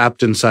and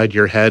trapped inside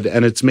your head.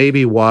 And it's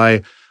maybe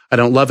why I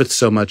don't love it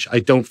so much. I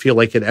don't feel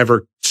like it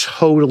ever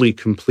totally,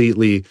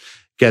 completely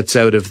gets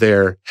out of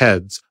their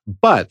heads.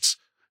 But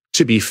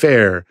to be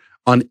fair,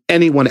 on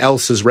anyone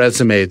else's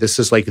resume, this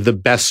is like the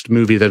best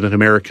movie that an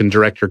American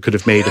director could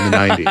have made in the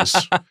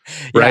 90s,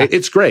 right? Yeah.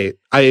 It's great.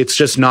 It's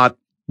just not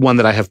one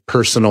that I have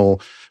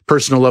personal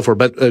love for.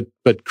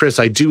 But Chris,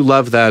 I do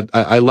love that.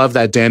 I love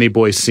that Danny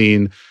Boy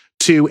scene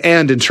too.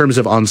 And in terms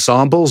of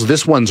ensembles,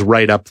 this one's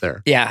right up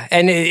there. Yeah.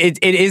 And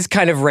it is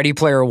kind of Ready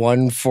Player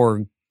One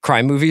for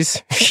crime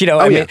movies.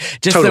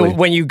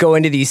 When you go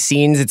into these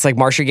scenes, it's like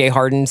Marcia Gay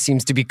Harden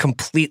seems to be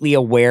completely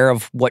aware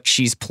of what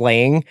she's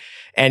playing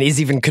and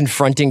is even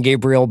confronting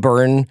Gabriel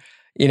Byrne,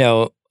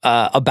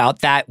 about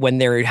that when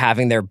they're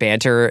having their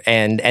banter.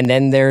 And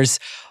then there's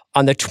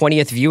on the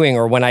 20th viewing,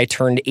 or when I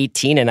turned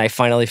 18 and I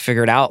finally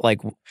figured out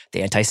like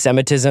the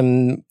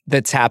anti-Semitism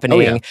that's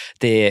happening,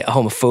 the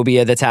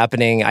homophobia that's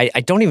happening. I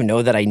don't even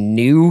know that I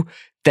knew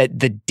that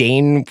the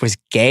Dane was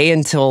gay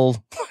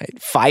until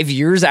 5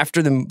 years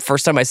after the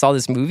first time I saw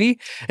this movie.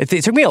 It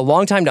took me a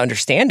long time to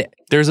understand it.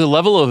 There's a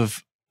level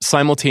of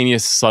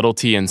simultaneous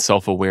subtlety and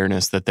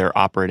self-awareness that they're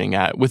operating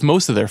at with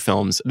most of their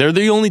films. They're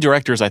the only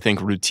directors, I think,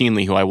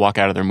 routinely who I walk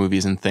out of their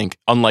movies and think,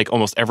 unlike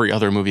almost every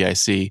other movie I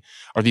see,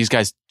 are these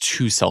guys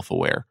too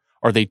self-aware?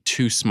 Are they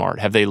too smart?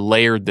 Have they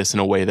layered this in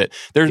a way that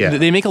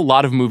they make a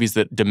lot of movies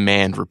that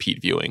demand repeat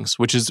viewings,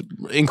 which is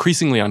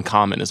increasingly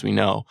uncommon, as we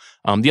know.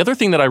 The other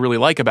thing that I really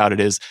like about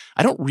it is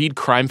I don't read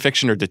crime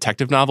fiction or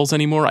detective novels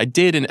anymore. I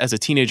did as a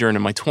teenager and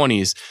in my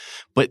 20s,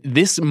 but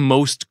this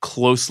most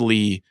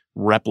closely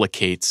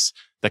replicates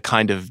the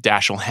kind of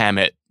Dashiell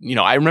Hammett.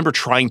 I remember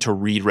trying to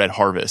read Red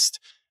Harvest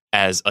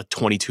as a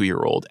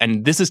 22-year-old,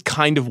 and this is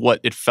kind of what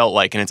it felt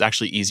like, and it's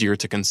actually easier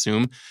to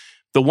consume.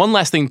 The one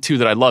last thing, too,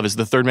 that I love is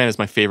The Third Man is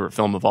my favorite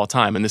film of all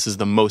time, and this is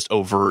the most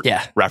overt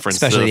reference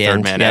to The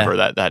Third Man ever,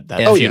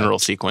 that funeral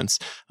sequence.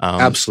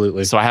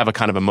 Absolutely. So I have a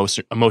kind of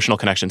emotional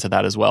connection to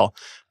that as well.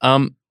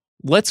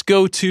 let's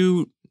go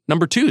to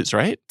number 2s,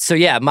 right? So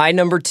yeah, my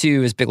number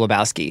 2 is Big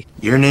Lebowski.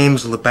 Your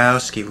name's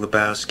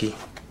Lebowski.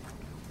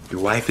 Your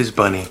wife is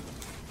Bunny.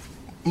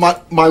 My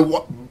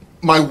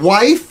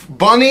wife,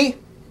 Bunny?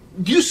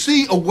 Do you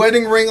see a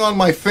wedding ring on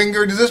my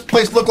finger? Does this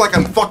place look like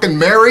I'm fucking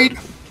married?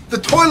 The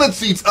toilet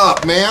seat's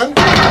up, man.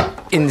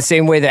 In the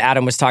same way that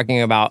Adam was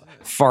talking about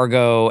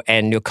Fargo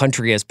and No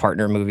Country as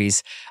partner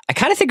movies, I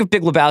kind of think of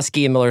Big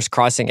Lebowski and Miller's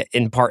Crossing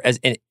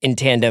in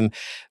tandem.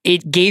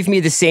 It gave me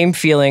the same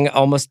feeling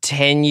almost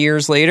 10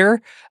 years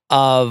later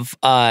of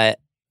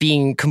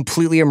being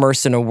completely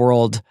immersed in a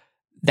world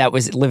that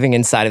was living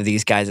inside of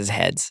these guys'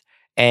 heads.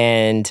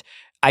 And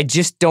I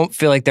just don't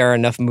feel like there are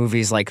enough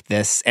movies like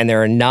this, and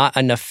there are not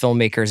enough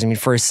filmmakers. I mean,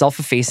 for as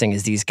self-effacing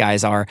as these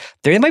guys are,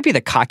 they might be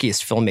the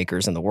cockiest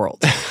filmmakers in the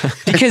world.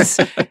 Because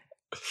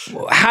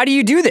how do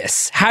you do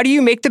this? How do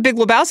you make the Big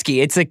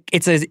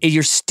Lebowski?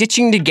 You're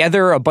stitching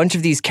together a bunch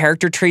of these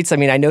character traits. I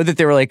mean, I know that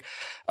they were like,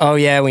 oh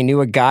yeah, we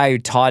knew a guy who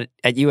taught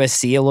at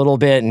USC a little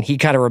bit, and he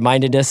kind of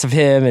reminded us of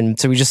him, and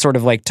so we just sort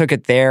of like took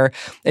it there.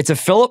 It's a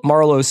Philip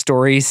Marlowe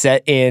story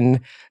set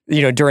in,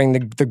 during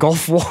the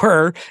Gulf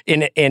War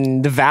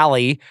in the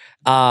Valley.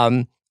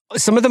 Some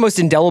of the most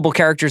indelible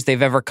characters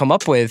they've ever come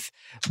up with,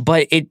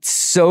 but it's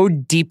so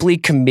deeply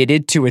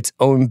committed to its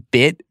own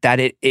bit that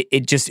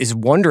it just is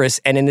wondrous.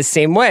 And in the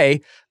same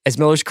way as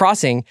Miller's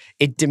Crossing,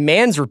 it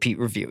demands repeat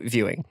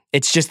viewing.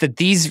 It's just that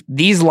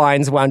these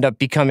lines wound up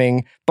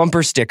becoming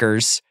bumper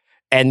stickers,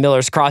 and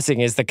Miller's Crossing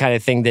is the kind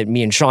of thing that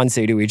me and Sean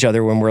say to each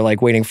other when we're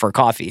like waiting for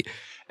coffee.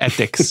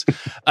 Ethics.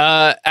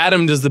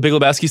 Adam, does the Big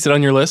Lebowski sit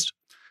on your list?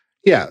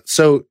 Yeah.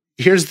 So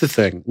here's the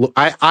thing.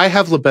 I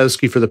have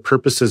Lebowski for the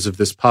purposes of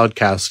this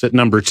podcast at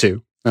number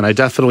 2, and I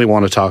definitely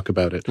want to talk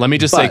about it. Let me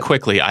just say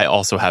quickly, I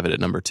also have it at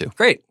number 2.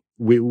 Great.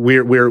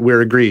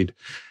 We're agreed.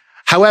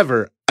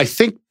 However, I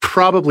think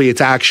probably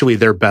it's actually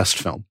their best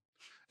film.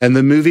 And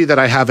the movie that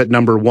I have at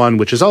number 1,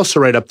 which is also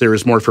right up there,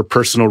 is more for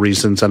personal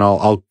reasons, and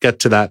I'll get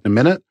to that in a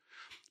minute.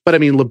 But I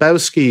mean,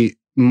 Lebowski,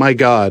 my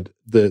God,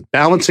 the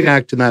balancing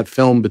act in that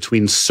film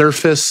between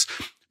surface,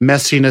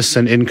 messiness,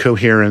 and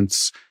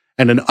incoherence,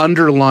 and an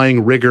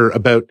underlying rigor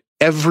about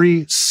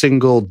every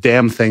single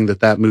damn thing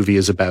that movie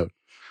is about.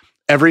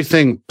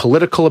 Everything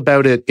political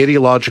about it,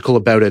 ideological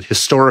about it,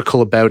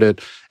 historical about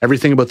it,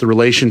 everything about the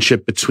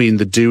relationship between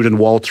the dude and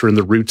Walter and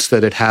the roots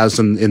that it has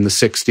in the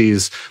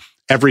 60s,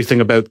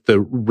 everything about the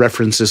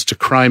references to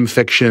crime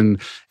fiction,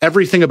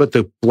 everything about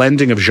the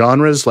blending of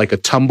genres, like a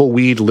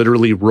tumbleweed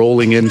literally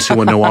rolling into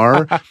a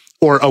noir,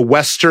 or a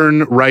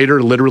Western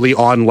writer literally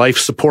on life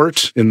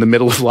support in the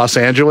middle of Los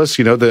Angeles,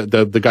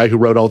 the guy who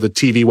wrote all the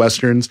TV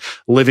Westerns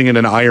living in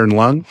an iron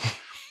lung.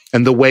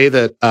 And the way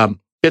that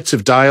bits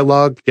of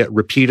dialogue get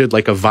repeated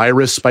like a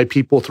virus by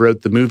people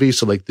throughout the movie.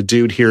 So like the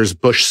dude hears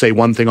Bush say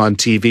one thing on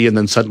TV, and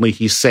then suddenly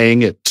he's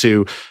saying it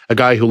to a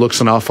guy who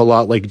looks an awful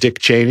lot like Dick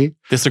Cheney.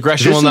 This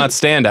aggression will not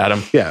stand,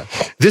 Adam. Yeah.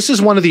 This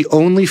is one of the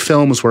only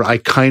films where I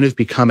kind of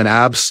become an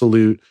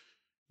absolute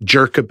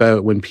jerk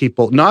about when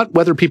people, not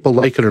whether people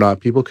like it or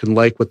not, people can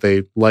like what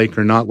they like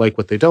or not like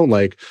what they don't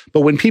like,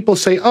 but when people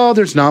say, oh,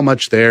 there's not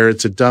much there,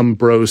 it's a dumb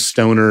bro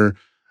stoner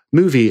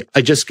movie,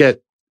 I just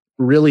get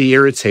really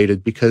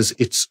irritated because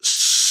it's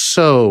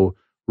so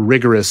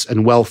rigorous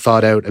and well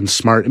thought out and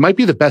smart. It might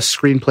be the best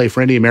screenplay for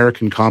any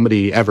American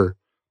comedy ever.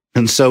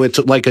 And so it's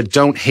like a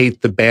don't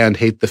hate the band,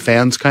 hate the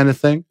fans kind of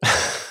thing.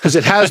 Because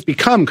it has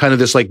become kind of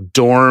this like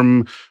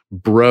dorm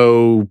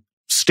bro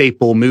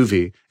staple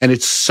movie, and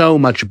it's so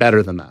much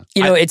better than that.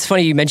 It's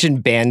funny you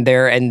mentioned band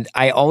there, and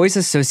I always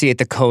associate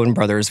the Coen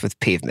brothers with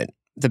Pavement,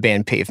 the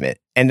band Pavement,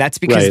 and that's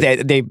because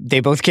they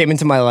both came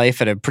into my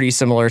life at a pretty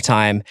similar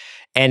time,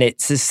 and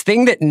it's this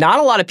thing that not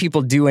a lot of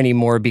people do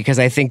anymore, because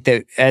I think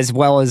that as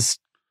well as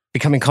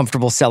becoming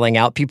comfortable selling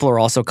out, people are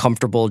also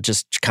comfortable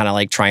just kind of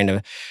like trying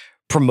to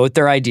promote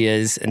their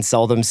ideas and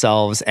sell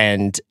themselves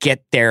and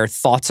get their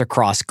thoughts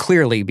across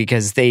clearly,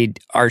 because they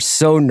are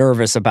so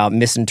nervous about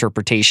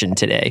misinterpretation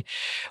today.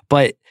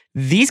 But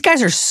these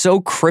guys are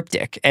so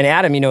cryptic. And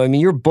Adam,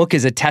 your book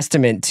is a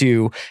testament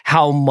to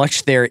how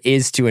much there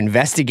is to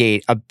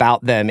investigate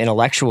about them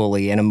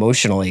intellectually and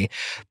emotionally.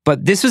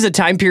 But this was a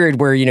time period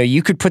where,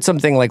 you could put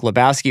something like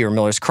Lebowski or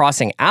Miller's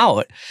Crossing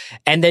out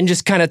and then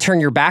just kind of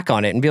turn your back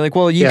on it and be like,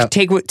 well, you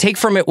take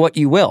from it what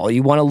you will.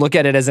 You want to look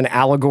at it as an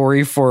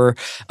allegory for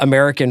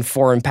American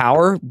foreign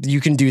power, you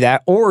can do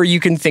that. Or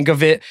you can think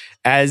of it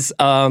as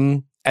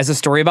a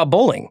story about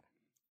bowling.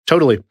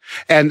 Totally.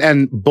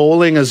 And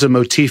bowling as a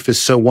motif is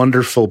so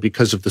wonderful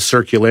because of the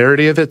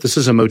circularity of it. This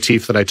is a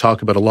motif that I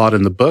talk about a lot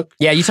in the book.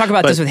 Yeah, you talk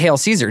about this with Hail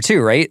Caesar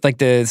too, right? Like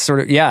the sort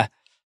of, yeah.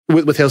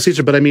 With Hail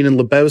Caesar, but I mean in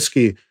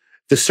Lebowski,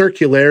 the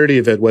circularity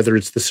of it, whether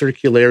it's the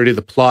circularity of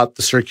the plot,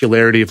 the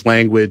circularity of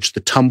language,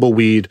 the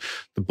tumbleweed,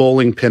 the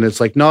bowling pin,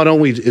 it's like not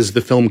only is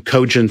the film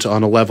cogent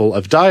on a level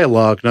of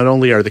dialogue, not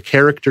only are the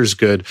characters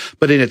good,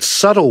 but in its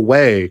subtle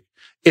way,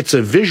 it's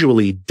a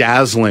visually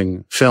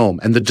dazzling film,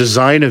 and the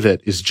design of it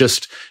is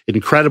just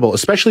incredible,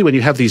 especially when you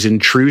have these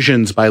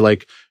intrusions by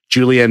like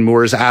Julianne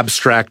Moore's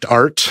abstract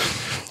art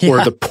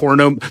or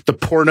the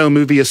porno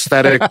movie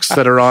aesthetics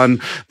that are on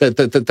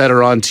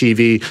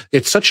TV.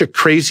 It's such a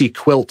crazy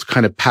quilt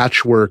kind of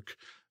patchwork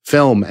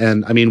film.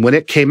 And I mean, when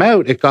it came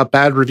out, it got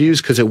bad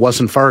reviews because it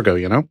wasn't Fargo,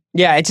 you know?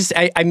 Yeah,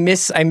 I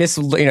miss, I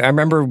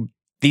remember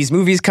these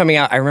movies coming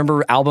out. I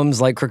remember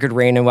albums like Crooked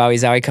Rain and Wowie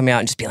Zowie coming out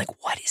and just being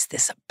like, what is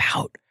this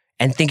about?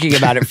 And thinking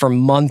about it for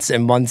months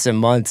and months and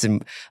months.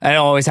 And I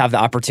don't always have the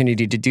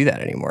opportunity to do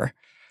that anymore.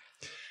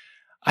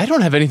 I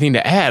don't have anything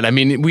to add. I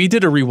mean, we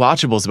did a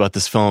rewatchables about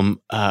this film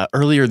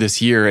earlier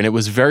this year, and it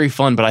was very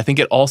fun, but I think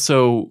it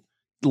also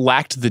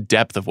lacked the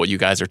depth of what you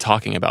guys are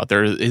talking about.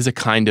 There is a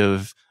kind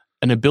of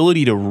an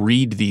ability to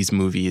read these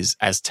movies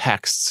as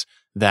texts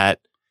that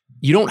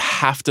you don't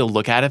have to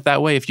look at it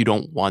that way if you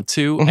don't want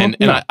to.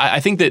 Mm-hmm. And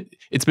I think that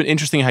it's been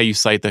interesting how you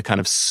cite the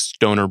kind of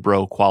stoner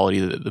bro quality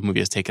that the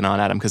movie has taken on,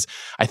 Adam, because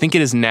I think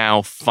it is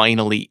now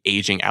finally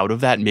aging out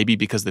of that, maybe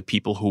because the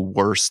people who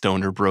were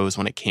stoner bros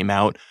when it came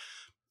out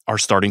are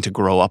starting to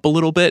grow up a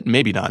little bit.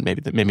 Maybe not.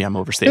 Maybe I'm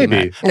overstating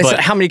that. But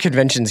how many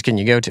conventions can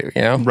you go to?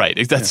 You know,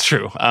 right? That's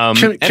true.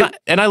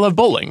 And I love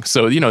bowling,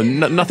 so you know,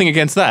 nothing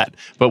against that.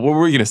 But what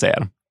were you going to say,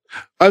 Adam?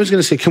 I was going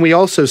to say, can we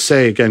also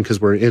say again, because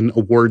we're in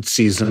award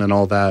season and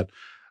all that,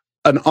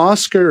 an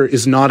Oscar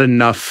is not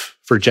enough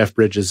for Jeff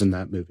Bridges in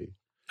that movie.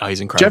 Oh,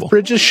 he's incredible. Jeff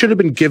Bridges should have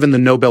been given the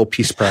Nobel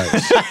Peace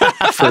Prize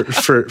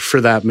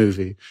for that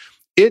movie.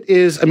 It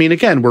is, I mean,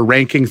 again, we're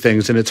ranking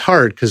things and it's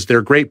hard because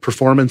their great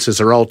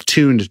performances are all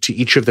tuned to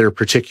each of their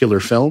particular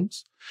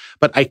films.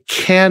 But I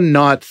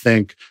cannot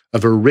think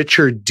of a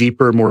richer,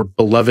 deeper, more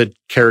beloved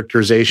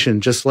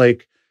characterization, just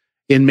like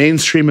in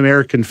mainstream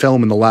American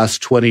film in the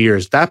last 20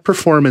 years. That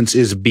performance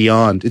is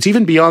beyond, it's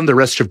even beyond the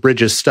rest of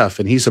Bridges' stuff.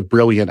 And he's a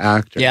brilliant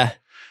actor. Yeah.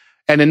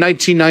 And in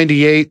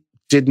 1998,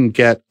 didn't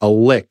get a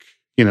lick,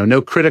 you know,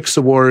 no Critics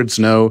Awards,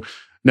 no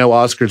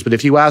Oscars. But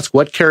if you ask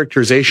what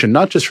characterization,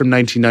 not just from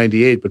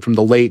 1998, but from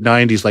the late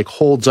 90s, like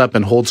holds up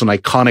and holds an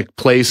iconic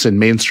place in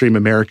mainstream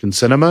American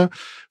cinema,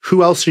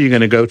 who else are you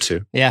going to go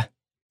to? Yeah.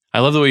 I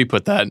love the way you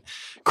put that.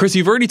 Chris,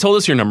 you've already told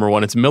us your number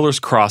one. It's Miller's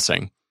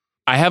Crossing.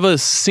 I have a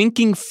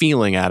sinking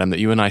feeling, Adam, that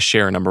you and I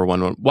share a number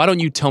one. Why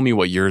don't you tell me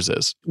what yours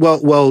is?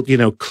 Well, you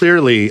know,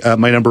 clearly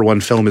my number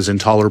one film is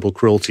Intolerable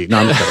Cruelty. No,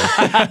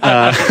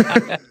 I'm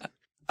kidding.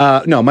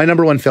 No, my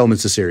number one film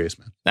is The Serious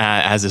Man.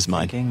 As is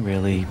mine.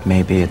 Really,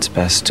 maybe it's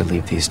best to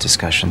leave these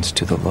discussions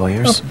to the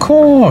lawyers? Of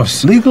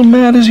course. Legal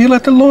matters you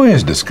let the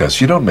lawyers discuss.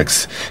 You don't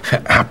mix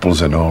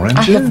apples and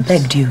oranges. I have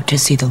begged you to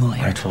see the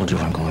lawyer. I told you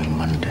I'm going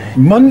Monday.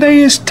 Monday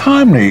is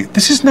timely.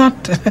 This is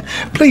not...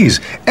 Please,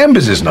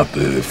 Embers is not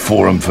the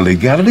forum for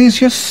legalities.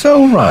 You're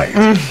so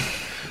right.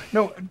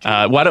 No.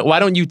 Why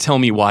don't you tell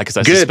me why? Because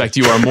I suspect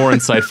you are more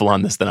insightful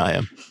on this than I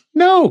am.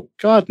 No,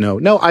 God, no.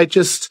 No, I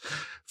just...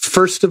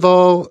 First of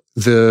all,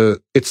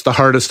 it's the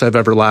hardest I've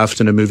ever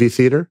laughed in a movie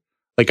theater.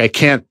 Like, I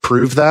can't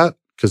prove that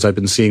because I've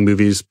been seeing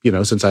movies, you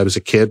know, since I was a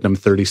kid and I'm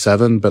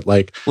 37. But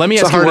like, let me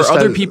ask you, were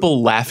other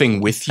people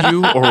laughing with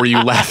you or were you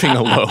laughing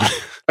alone?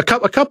 A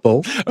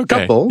couple.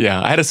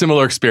 Yeah, I had a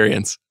similar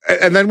experience.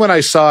 And then when I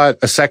saw it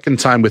a second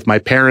time with my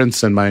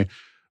parents and my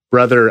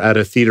brother at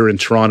a theater in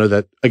Toronto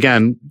that,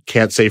 again,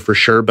 can't say for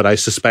sure, but I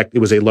suspect it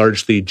was a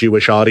largely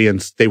Jewish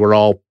audience. They were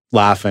all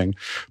laughing.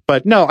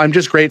 But no, I'm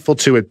just grateful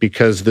to it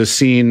because the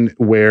scene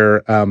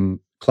where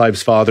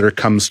Clive's father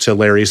comes to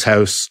Larry's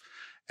house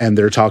and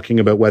they're talking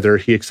about whether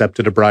he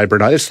accepted a bribe or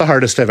not, it's the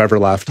hardest I've ever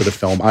laughed at a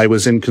film. I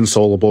was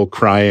inconsolable,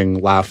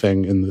 crying,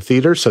 laughing in the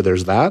theater. So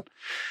there's that.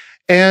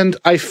 And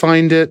I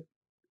find it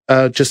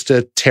just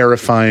a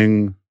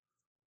terrifying,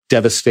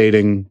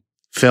 devastating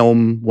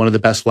film. One of the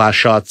best last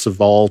shots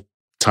of all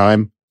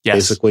time,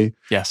 basically.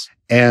 Yes.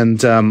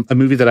 And a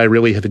movie that I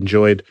really have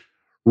enjoyed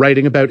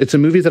writing about. It's a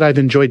movie that I've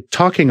enjoyed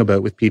talking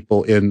about with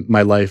people in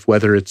my life,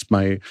 whether it's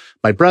my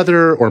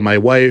brother or my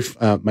wife,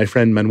 my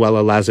friend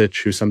Manuela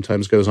Lazic, who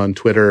sometimes goes on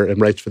Twitter and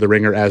writes for The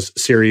Ringer as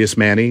Serious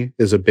Manny,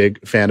 is a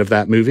big fan of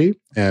that movie.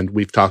 And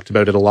we've talked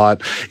about it a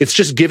lot. It's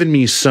just given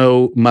me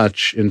so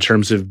much in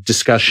terms of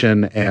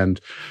discussion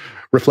and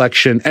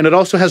reflection. And it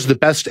also has the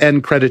best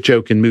end credit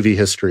joke in movie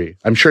history.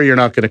 I'm sure you're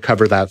not going to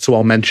cover that, so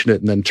I'll mention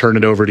it and then turn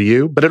it over to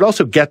you. But it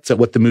also gets at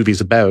what the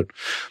movie's about.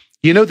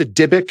 You know the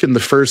Dybbuk in the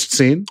first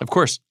scene? Of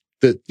course.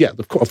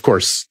 Of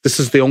course. This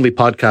is the only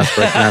podcast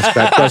where I can ask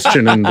that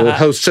question and the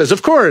host says,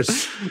 of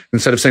course,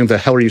 instead of saying, the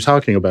hell are you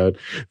talking about?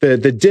 The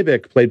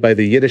Dybbuk, played by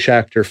the Yiddish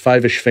actor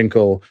Fivish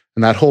Finkel,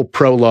 and that whole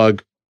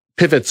prologue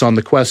pivots on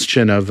the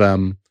question of,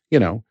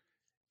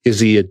 is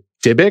he a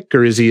Dybbuk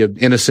or is he an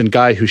innocent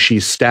guy who she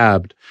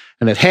stabbed?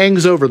 And it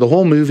hangs over the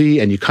whole movie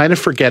and you kind of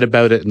forget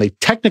about it and they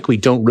technically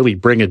don't really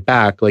bring it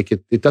back. Like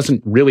it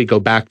doesn't really go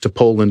back to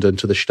Poland and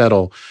to the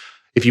shtetl.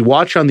 If you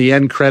watch on the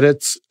end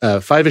credits,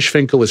 Fivish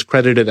Finkel is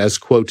credited as,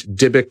 quote,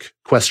 Dybbuk ?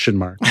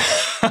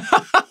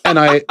 And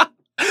I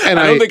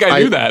don't think I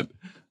knew that.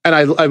 And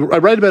I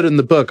write about it in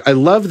the book. I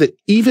love that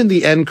even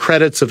the end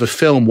credits of a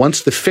film,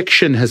 once the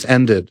fiction has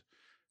ended,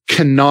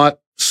 cannot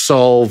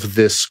solve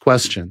this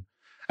question.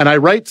 And I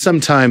write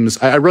sometimes,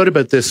 I wrote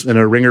about this in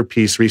a Ringer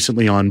piece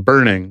recently on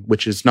Burning,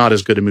 which is not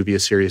as good a movie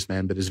as Serious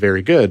Man, but is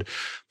very good.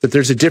 That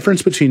there's a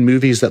difference between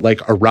movies that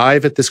like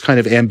arrive at this kind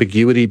of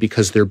ambiguity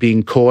because they're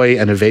being coy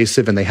and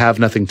evasive and they have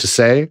nothing to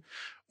say,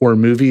 or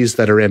movies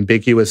that are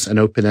ambiguous and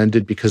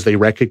open-ended because they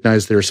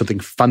recognize there is something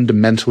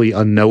fundamentally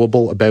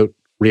unknowable about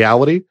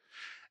reality.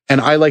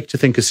 And I like to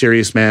think A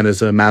Serious Man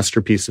is a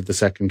masterpiece of the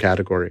second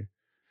category.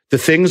 The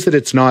things that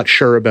it's not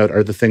sure about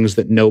are the things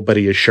that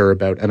nobody is sure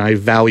about, and I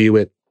value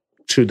it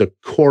to the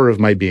core of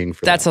my being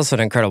for That's that. also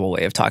an incredible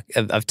way of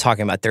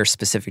talking about their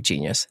specific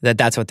genius,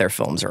 that's what their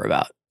films are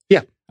about.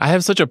 Yeah. I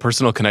have such a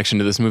personal connection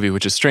to this movie,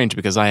 which is strange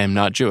because I am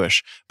not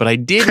Jewish, but I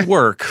did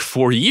work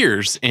for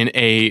years in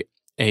a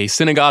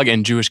synagogue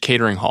and Jewish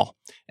catering hall.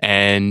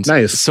 And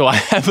so I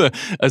have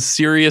a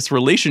serious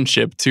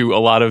relationship to a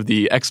lot of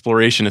the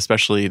exploration,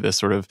 especially the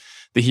sort of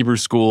the Hebrew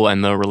school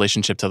and the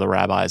relationship to the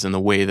rabbis and the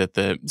way that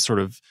the sort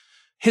of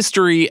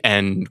history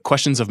and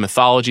questions of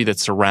mythology that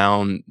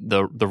surround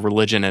the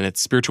religion and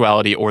its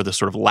spirituality, or the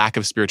sort of lack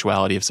of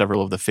spirituality of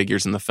several of the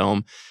figures in the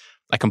film.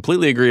 I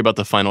completely agree about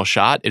the final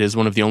shot. It is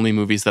one of the only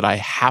movies that I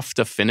have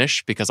to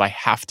finish because I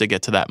have to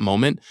get to that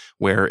moment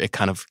where it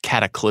kind of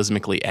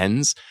cataclysmically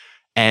ends.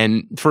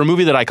 And for a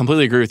movie that I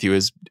completely agree with you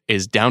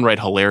is downright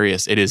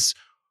hilarious, it is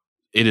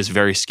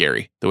very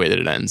scary the way that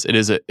it ends. It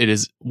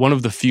is one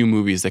of the few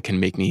movies that can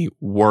make me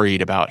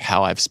worried about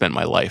how I've spent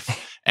my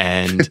life.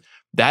 And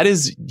that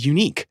is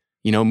unique.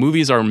 You know,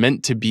 movies are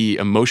meant to be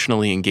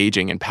emotionally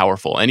engaging and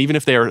powerful. And even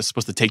if they are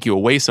supposed to take you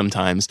away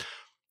sometimes,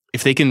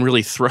 if they can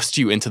really thrust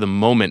you into the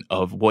moment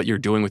of what you're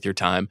doing with your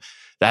time,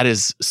 that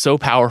is so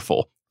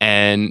powerful.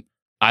 And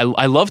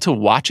I love to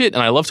watch it,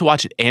 and I love to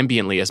watch it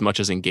ambiently as much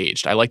as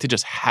engaged. I like to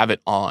just have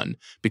it on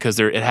because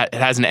it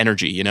has an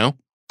energy, you know?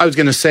 I was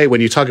going to say,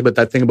 when you talk about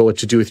that thing about what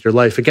to do with your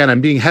life, again,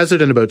 I'm being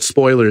hesitant about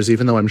spoilers,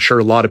 even though I'm sure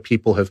a lot of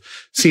people have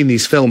seen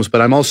these films,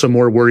 but I'm also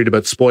more worried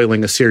about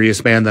spoiling A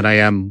Serious Man than I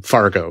am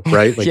Fargo,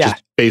 right? Like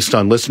just based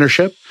on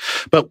listenership.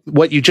 But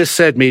what you just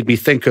said made me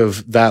think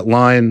of that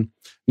line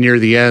near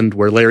the end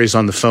where Larry's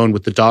on the phone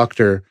with the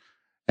doctor,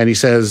 and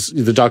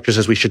the doctor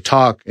says, we should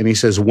talk. And he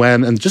says,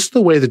 when? And just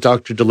the way the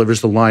doctor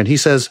delivers the line, he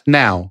says,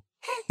 now.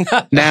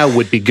 Now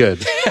would be good.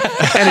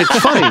 And it's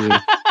funny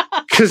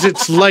because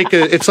it's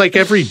like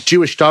every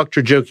Jewish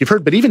doctor joke you've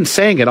heard. But even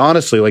saying it,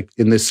 honestly, like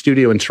in this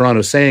studio in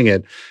Toronto saying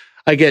it,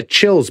 I get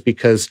chills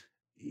because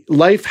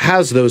life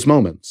has those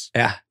moments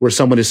where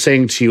someone is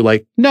saying to you,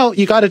 like, no,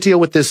 you got to deal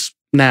with this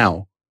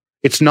now.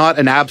 It's not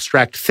an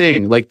abstract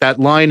thing. Like that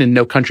line in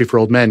No Country for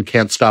Old Men,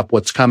 can't stop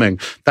what's coming.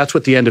 That's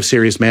what the end of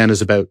Serious Man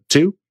is about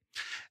too.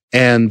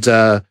 And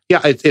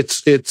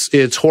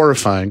it's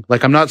horrifying.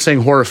 Like, I'm not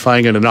saying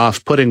horrifying in an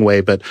off-putting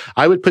way, but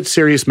I would put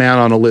Serious Man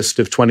on a list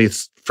of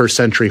 21st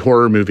century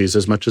horror movies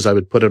as much as I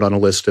would put it on a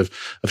list of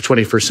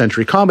 21st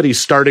century comedies,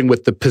 starting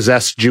with the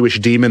possessed Jewish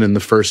demon in the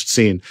first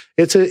scene.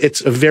 It's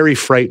a very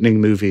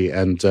frightening movie,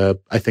 and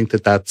I think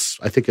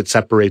it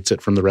separates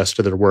it from the rest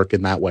of their work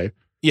in that way.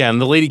 Yeah,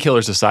 and the lady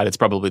killers aside, it's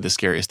probably the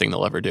scariest thing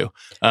they'll ever do.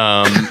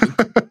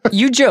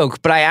 You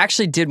joke, but I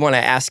actually did want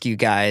to ask you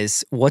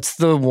guys, what's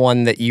the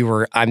one that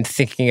I'm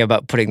thinking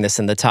about putting this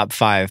in the top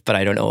 5, but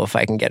I don't know if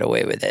I can get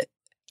away with it.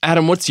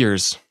 Adam, what's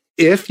yours?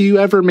 If you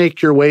ever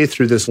make your way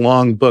through this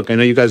long book, I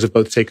know you guys have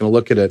both taken a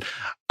look at it,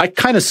 I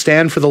kind of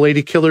stand for the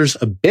lady killers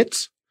a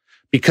bit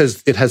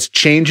because it has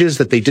changes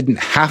that they didn't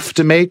have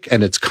to make,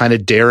 and it's kind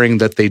of daring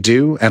that they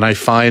do. And I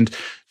find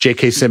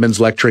J.K. Simmons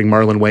lecturing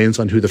Marlon Wayans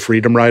on who the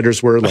Freedom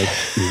Riders were, like,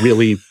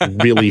 really,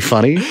 really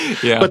funny.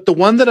 Yeah. But the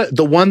one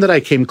that I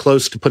came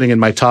close to putting in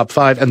my top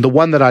 5, and the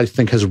one that I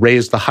think has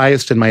raised the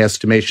highest in my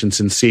estimation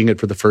since seeing it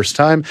for the first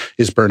time,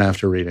 is Burn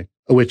After Reading,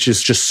 which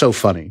is just so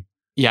funny.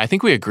 Yeah, I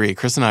think we agree.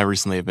 Chris and I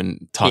recently have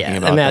been talking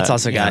about that. And that's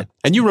also got...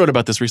 And you wrote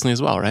about this recently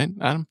as well, right,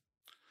 Adam?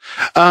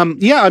 I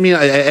mean,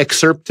 I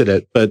excerpted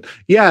it, but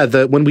yeah,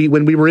 when we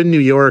were in New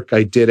York,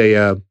 I did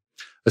a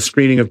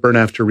screening of Burn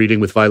After Reading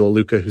with Viola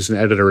Luca, who's an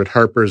editor at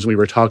Harper's, and we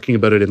were talking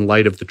about it in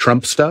light of the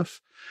Trump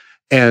stuff,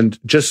 and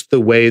just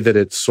the way that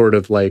it sort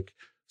of like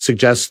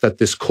suggests that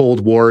this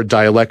Cold War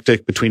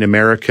dialectic between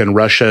America and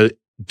Russia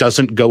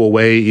doesn't go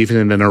away even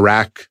in an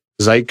Iraq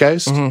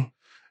zeitgeist,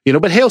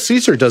 but Hail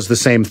Caesar does the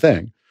same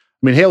thing.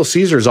 I mean, Hail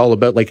Caesar is all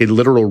about like a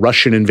literal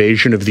Russian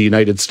invasion of the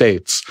United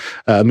States,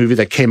 a movie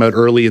that came out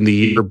early in the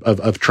year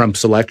of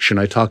Trump's election.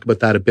 I talk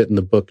about that a bit in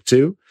the book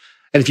too.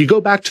 And if you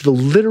go back to the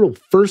literal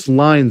first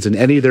lines in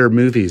any of their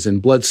movies, in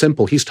Blood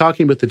Simple, he's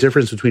talking about the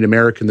difference between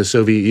America and the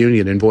Soviet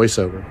Union in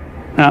voiceover.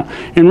 Now,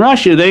 in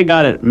Russia, they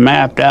got it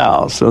mapped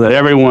out so that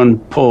everyone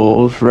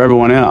pulls for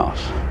everyone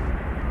else.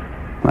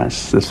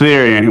 That's the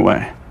theory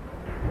anyway.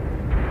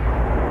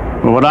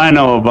 But what I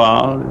know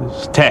about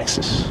is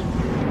Texas.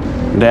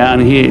 Down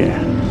here,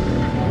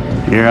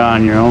 you're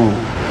on your own.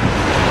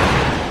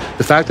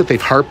 The fact that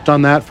they've harped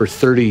on that for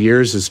 30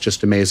 years is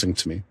just amazing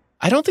to me.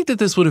 I don't think that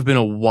this would have been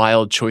a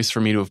wild choice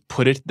for me to have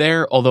put it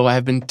there, although I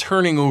have been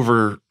turning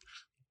over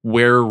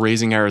where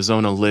Raising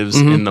Arizona lives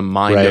in the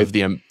mind of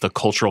the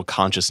cultural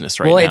consciousness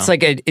right now. Well, it's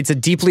like it's a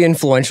deeply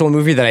influential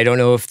movie that I don't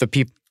know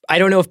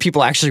if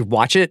people actually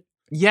watch it.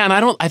 Yeah,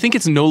 and I think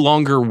it's no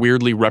longer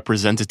weirdly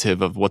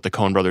representative of what the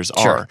Coen brothers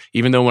are. Sure.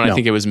 Even though when I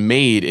think it was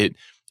made,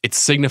 it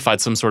signified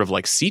some sort of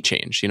like sea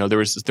change. You know, there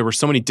were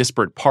so many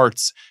disparate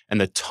parts,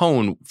 and the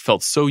tone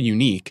felt so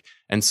unique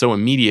and so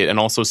immediate, and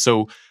also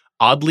so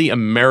oddly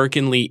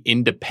Americanly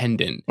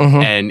independent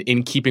and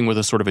in keeping with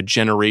a sort of a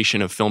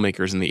generation of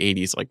filmmakers in the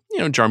 80s, like, you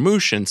know,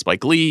 Jarmusch and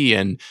Spike Lee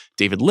and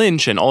David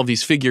Lynch and all of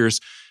these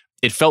figures.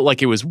 It felt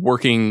like it was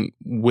working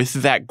with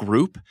that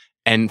group.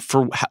 And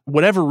for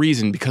whatever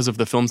reason, because of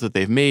the films that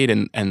they've made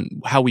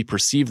and how we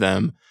perceive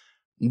them,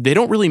 they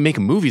don't really make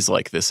movies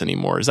like this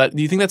anymore. Do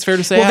you think that's fair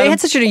to say? Well, Adam? they had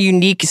such a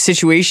unique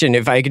situation,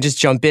 if I could just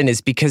jump in, is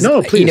because,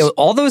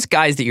 all those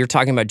guys that you're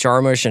talking about,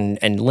 Jarmusch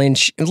and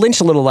Lynch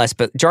a little less,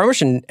 but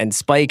Jarmusch and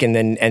Spike and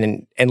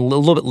a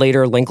little bit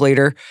later,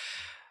 Linklater,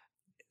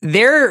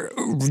 they're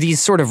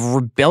these sort of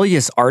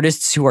rebellious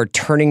artists who are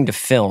turning to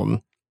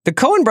film. The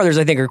Coen brothers,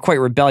 I think, are quite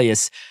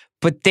rebellious,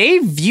 but they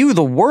view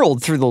the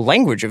world through the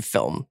language of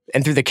film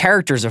and through the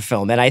characters of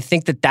film. And I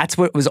think that that's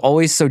what was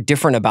always so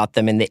different about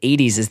them in the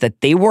 80s, is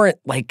that they weren't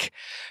like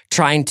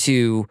trying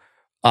to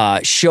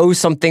show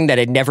something that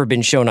had never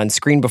been shown on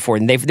screen before.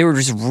 And they were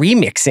just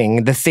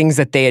remixing the things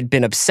that they had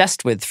been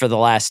obsessed with for the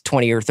last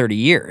 20 or 30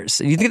 years.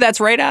 Do you think that's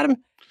right, Adam?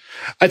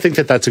 I think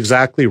that that's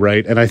exactly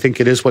right. And I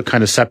think it is what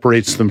kind of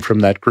separates them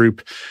from that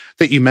group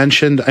that you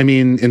mentioned. I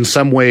mean, in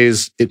some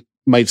ways, it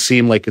might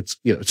seem like it's,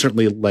 you know,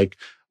 certainly like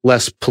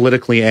less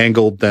politically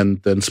angled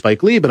than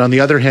Spike Lee. But on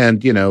the other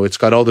hand, you know, it's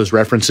got all those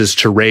references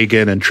to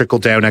Reagan and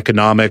trickle-down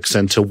economics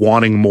and to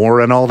wanting more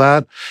and all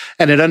that.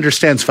 And it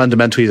understands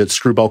fundamentally that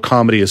screwball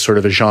comedy is sort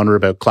of a genre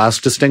about class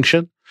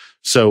distinction.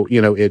 So,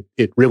 you know,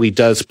 it really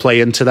does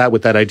play into that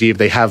with that idea of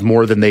they have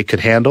more than they could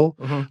handle.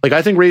 Like,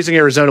 I think Raising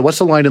Arizona, what's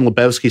the line in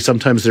Lebowski?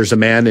 Sometimes there's a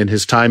man in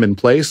his time and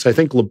place. I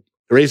think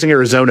Raising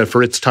Arizona,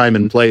 for its time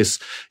and place,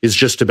 is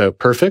just about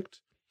perfect.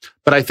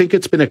 But I think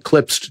it's been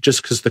eclipsed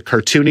just because the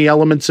cartoony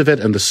elements of it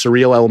and the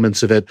surreal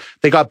elements of it,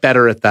 they got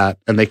better at that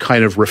and they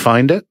kind of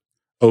refined it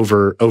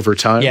over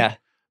time. Yeah.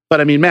 But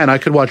I mean, man, I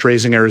could watch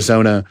Raising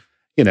Arizona,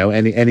 you know,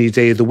 any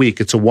day of the week.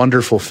 It's a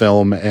wonderful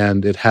film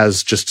and it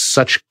has just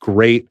such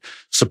great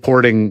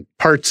supporting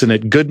parts in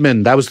it.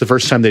 Goodman, that was the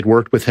first time they'd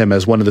worked with him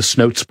as one of the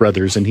Snotes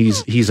brothers, and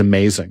he's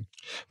amazing.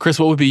 Chris,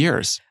 what would be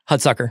yours?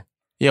 Hudsucker.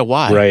 Yeah,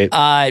 why?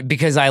 Right.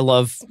 Because I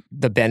love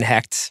the Ben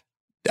Hecht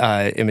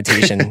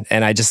imitation,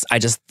 and I just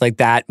like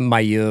that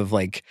milieu of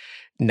like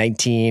late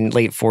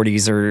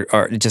 40s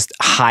or just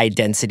high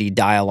density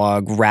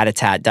dialogue,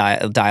 rat-a-tat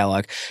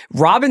dialogue.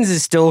 Robbins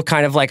is still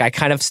kind of like, I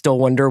kind of still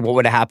wonder what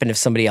would have happened if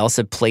somebody else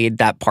had played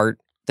that part,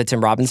 the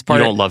Tim Robbins part.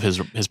 You don't love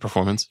his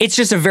performance? It's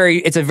just a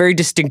very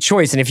distinct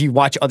choice. And if you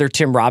watch other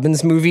Tim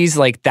Robbins movies,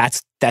 like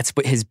that's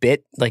what his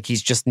bit, like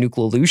he's just Nuke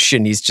LaLoosh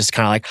and he's just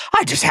kind of like,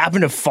 I just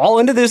happen to fall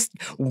into this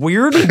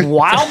weird,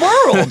 wild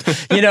world,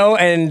 you know?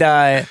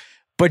 And,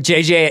 but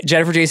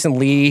Jennifer Jason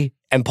Leigh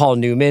and Paul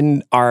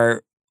Newman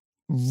are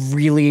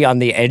really on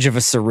the edge of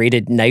a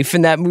serrated knife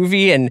in that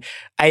movie. And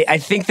I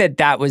think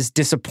that was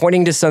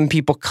disappointing to some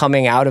people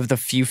coming out of the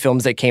few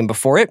films that came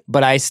before it,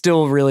 but I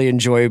still really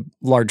enjoy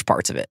large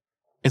parts of it.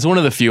 It's one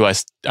of the few I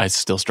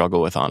still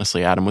struggle with,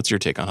 honestly. Adam, what's your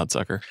take on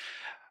Hudsucker?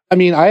 I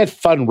mean, I had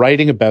fun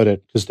writing about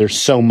it because there's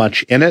so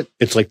much in it.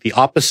 It's like the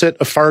opposite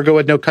of Fargo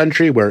at No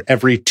Country, where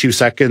every 2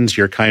 seconds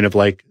you're kind of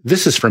like,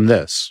 this is from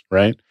this,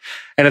 right?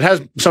 And it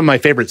has some of my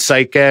favorite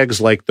sight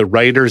gags, like the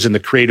writers in the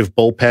creative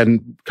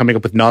bullpen coming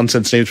up with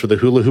nonsense names for the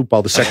hula hoop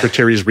while the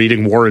secretary is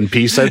reading War and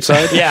Peace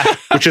outside. Yeah.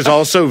 Which is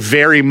also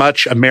very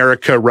much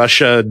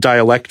America-Russia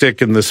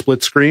dialectic in the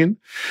split screen.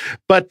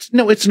 But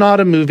no, it's not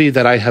a movie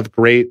that I have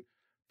great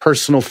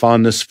personal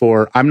fondness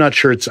for. I'm not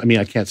sure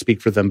I can't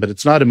speak for them, but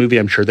it's not a movie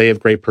I'm sure they have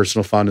great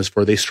personal fondness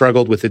for. They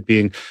struggled with it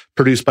being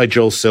produced by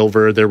Joel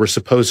Silver. There were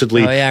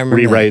supposedly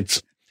rewrites.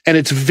 That. And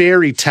it's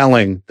very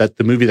telling that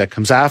the movie that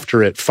comes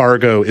after it,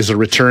 Fargo, is a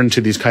return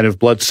to these kind of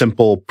blood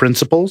simple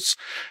principles,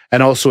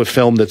 and also a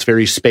film that's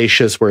very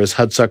spacious, whereas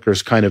Hudsucker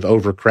is kind of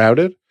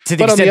overcrowded. To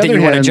the extent that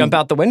you want to jump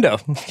out the window.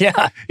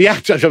 Yeah. Yeah.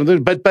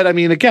 But I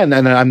mean, again,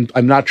 and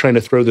I'm not trying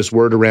to throw this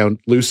word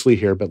around loosely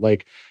here, but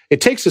like, it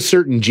takes a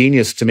certain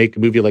genius to make a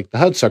movie like The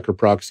Hudsucker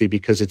Proxy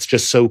because it's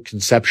just so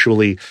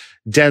conceptually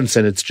dense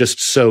and it's just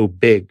so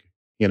big,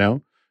 you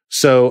know?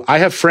 So I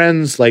have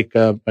friends like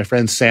my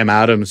friend Sam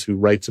Adams, who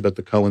writes about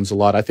the Coens a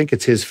lot. I think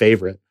it's his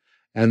favorite,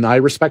 and I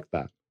respect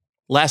that.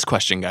 Last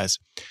question, guys.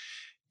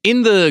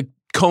 In the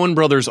Coen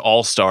Brothers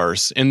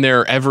All-Stars, in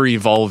their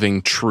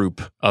ever-evolving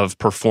troupe of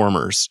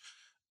performers,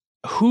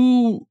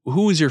 who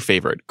is your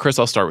favorite? Chris,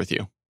 I'll start with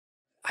you.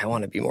 I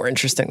want to be more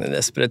interesting than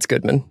this, but it's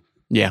Goodman.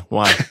 Yeah,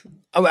 why?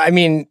 I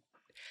mean,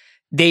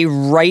 they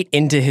write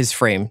into his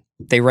frame.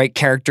 They write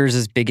characters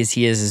as big as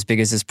he is, as big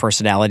as his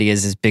personality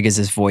is, as big as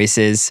his voice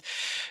is.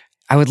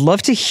 I would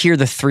love to hear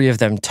the three of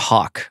them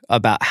talk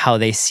about how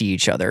they see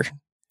each other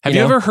Have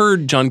you ever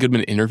heard John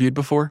Goodman interviewed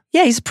before?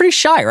 Yeah, he's pretty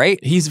shy,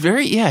 right? He's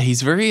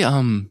very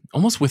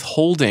almost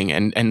withholding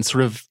and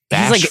sort of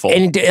bashful.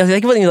 He's like, and I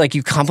think when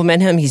you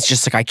compliment him, he's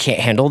just like, I can't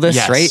handle this,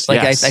 Yes, right?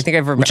 Like yes. I think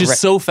I've Which is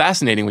so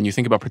fascinating when you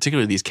think about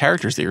particularly these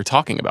characters that you're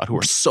talking about who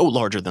are so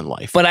larger than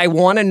life. But I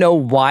want to know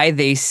why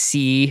they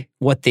see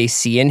what they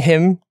see in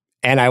him,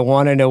 and I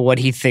want to know what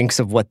he thinks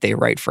of what they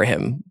write for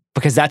him.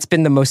 Because that's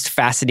been the most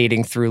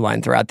fascinating through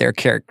line throughout their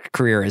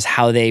career is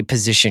how they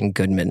position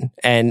Goodman.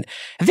 And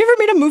have you ever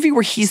made a movie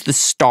where he's the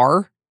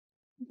star?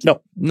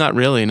 No. Not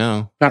really,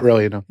 no. Not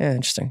really, no. Yeah,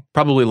 interesting.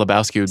 Probably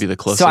Lebowski would be the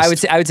closest. So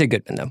I would say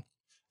Goodman, though.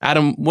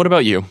 Adam, what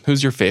about you?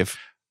 Who's your fave?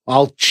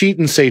 I'll cheat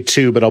and say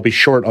 2, but I'll be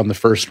short on the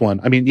first one.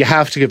 I mean, you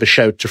have to give a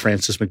shout to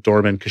Frances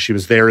McDormand because she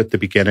was there at the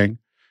beginning.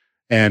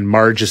 And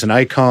Marge is an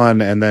icon.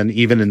 And then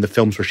even in the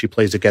films where she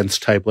plays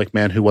against type, like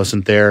Man Who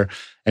Wasn't There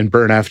and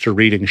Burn After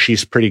Reading,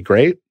 she's pretty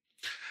great.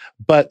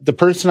 But the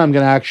person I'm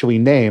going to actually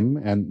name,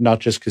 and not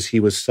just because he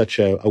was such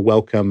a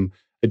welcome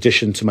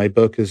addition to my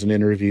book as an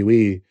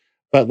interviewee,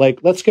 but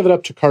let's give it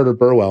up to Carter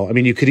Burwell. I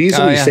mean, you could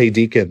easily say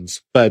Deakins,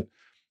 but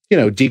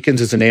Deakins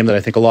is a name that I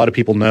think a lot of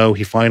people know.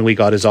 He finally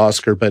got his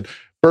Oscar, but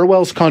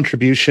Burwell's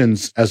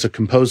contributions as a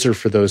composer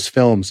for those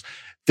films,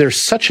 there's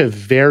such a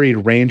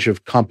varied range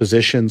of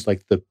compositions,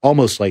 like the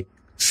almost like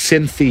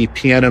synthy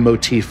piano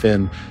motif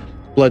in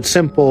Blood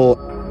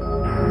Simple.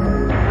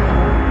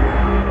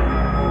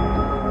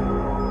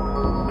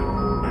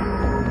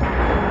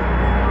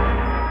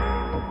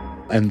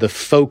 And the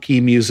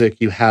folky music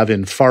you have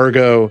in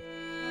Fargo.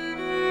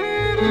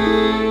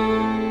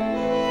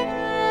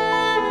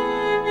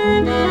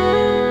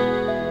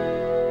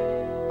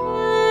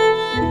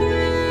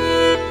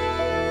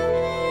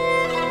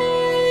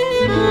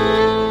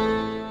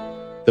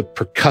 The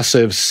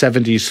percussive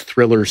 70s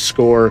thriller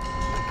score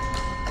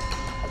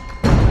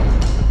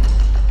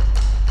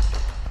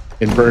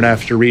in Burn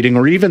After Reading,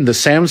 or even the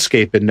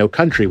soundscape in No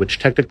Country, which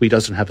technically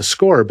doesn't have a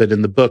score, but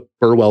in the book,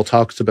 Burwell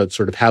talks about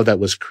sort of how that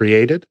was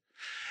created.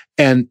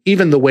 And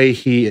even the way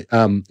he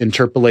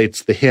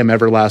interpolates the hymn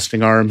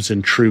Everlasting Arms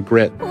in True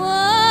Grit.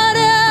 What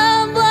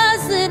a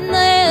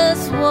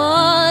blessedness,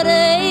 what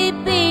a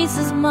peace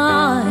is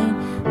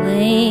mine,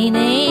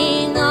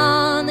 leaning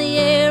on the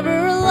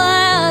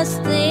everlasting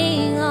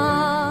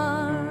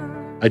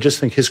arm. I just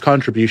think his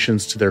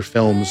contributions to their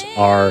films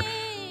are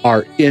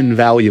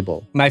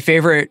invaluable. My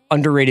favorite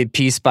underrated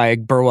piece by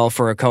Burwell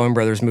for a Coen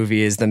Brothers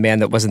movie is The Man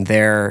That Wasn't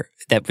There,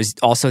 that was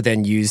also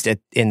then used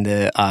in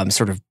the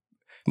sort of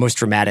most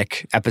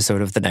dramatic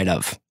episode of The Night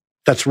Of.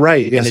 That's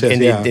right. Yes,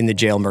 in the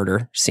jail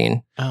murder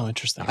scene. Oh,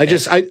 interesting.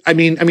 I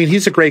mean,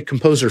 he's a great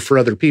composer for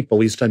other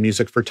people. He's done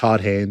music for Todd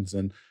Haynes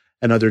and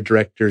other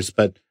directors,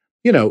 but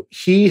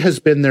he has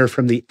been there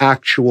from the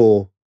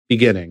actual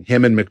beginning,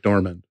 him and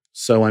McDormand.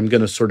 So I'm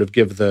going to sort of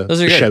give the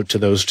shout to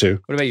those two.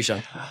 What about you,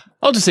 Sean?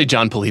 I'll just say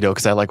John Polito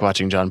because I like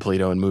watching John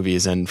Polito in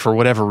movies. And for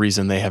whatever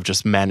reason, they have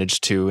just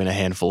managed to, in a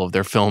handful of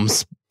their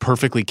films,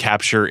 perfectly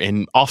capture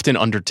in often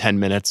under 10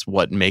 minutes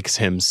what makes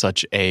him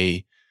such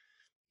a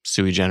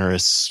sui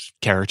generis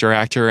character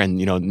actor. And,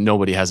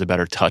 nobody has a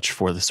better touch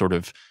for the sort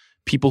of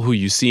people who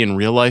you see in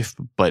real life,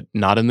 but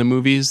not in the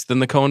movies than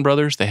the Coen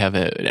brothers. They have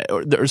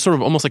they're sort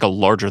of almost like a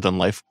larger than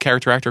life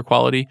character actor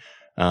quality.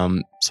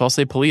 So I'll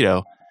say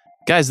Polito.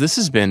 Guys, this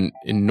has been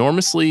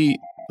enormously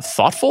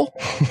thoughtful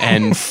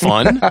and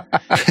fun,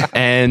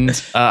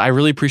 and I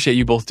really appreciate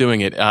you both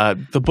doing it.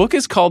 The book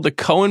is called The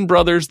Coen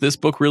Brothers. This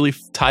book really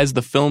ties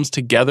the films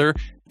together.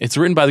 It's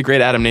written by the great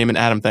Adam Naiman.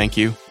 Adam, thank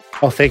you.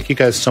 Oh, thank you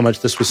guys so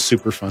much. This was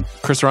super fun.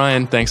 Chris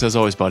Ryan, thanks as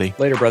always, buddy.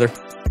 Later, brother.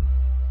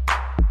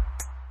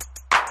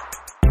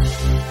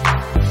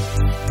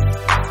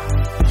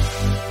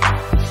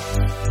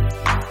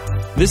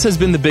 This has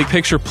been The Big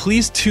Picture.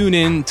 Please tune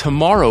in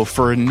tomorrow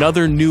for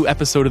another new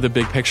episode of The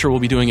Big Picture. We'll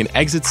be doing an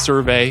exit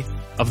survey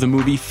of the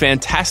movie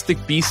Fantastic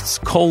Beasts: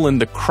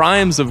 The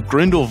Crimes of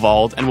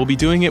Grindelwald, and we'll be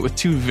doing it with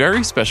two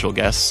very special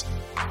guests,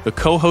 the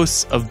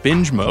co-hosts of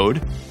Binge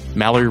Mode,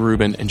 Mallory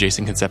Rubin and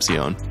Jason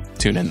Concepcion.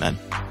 Tune in then.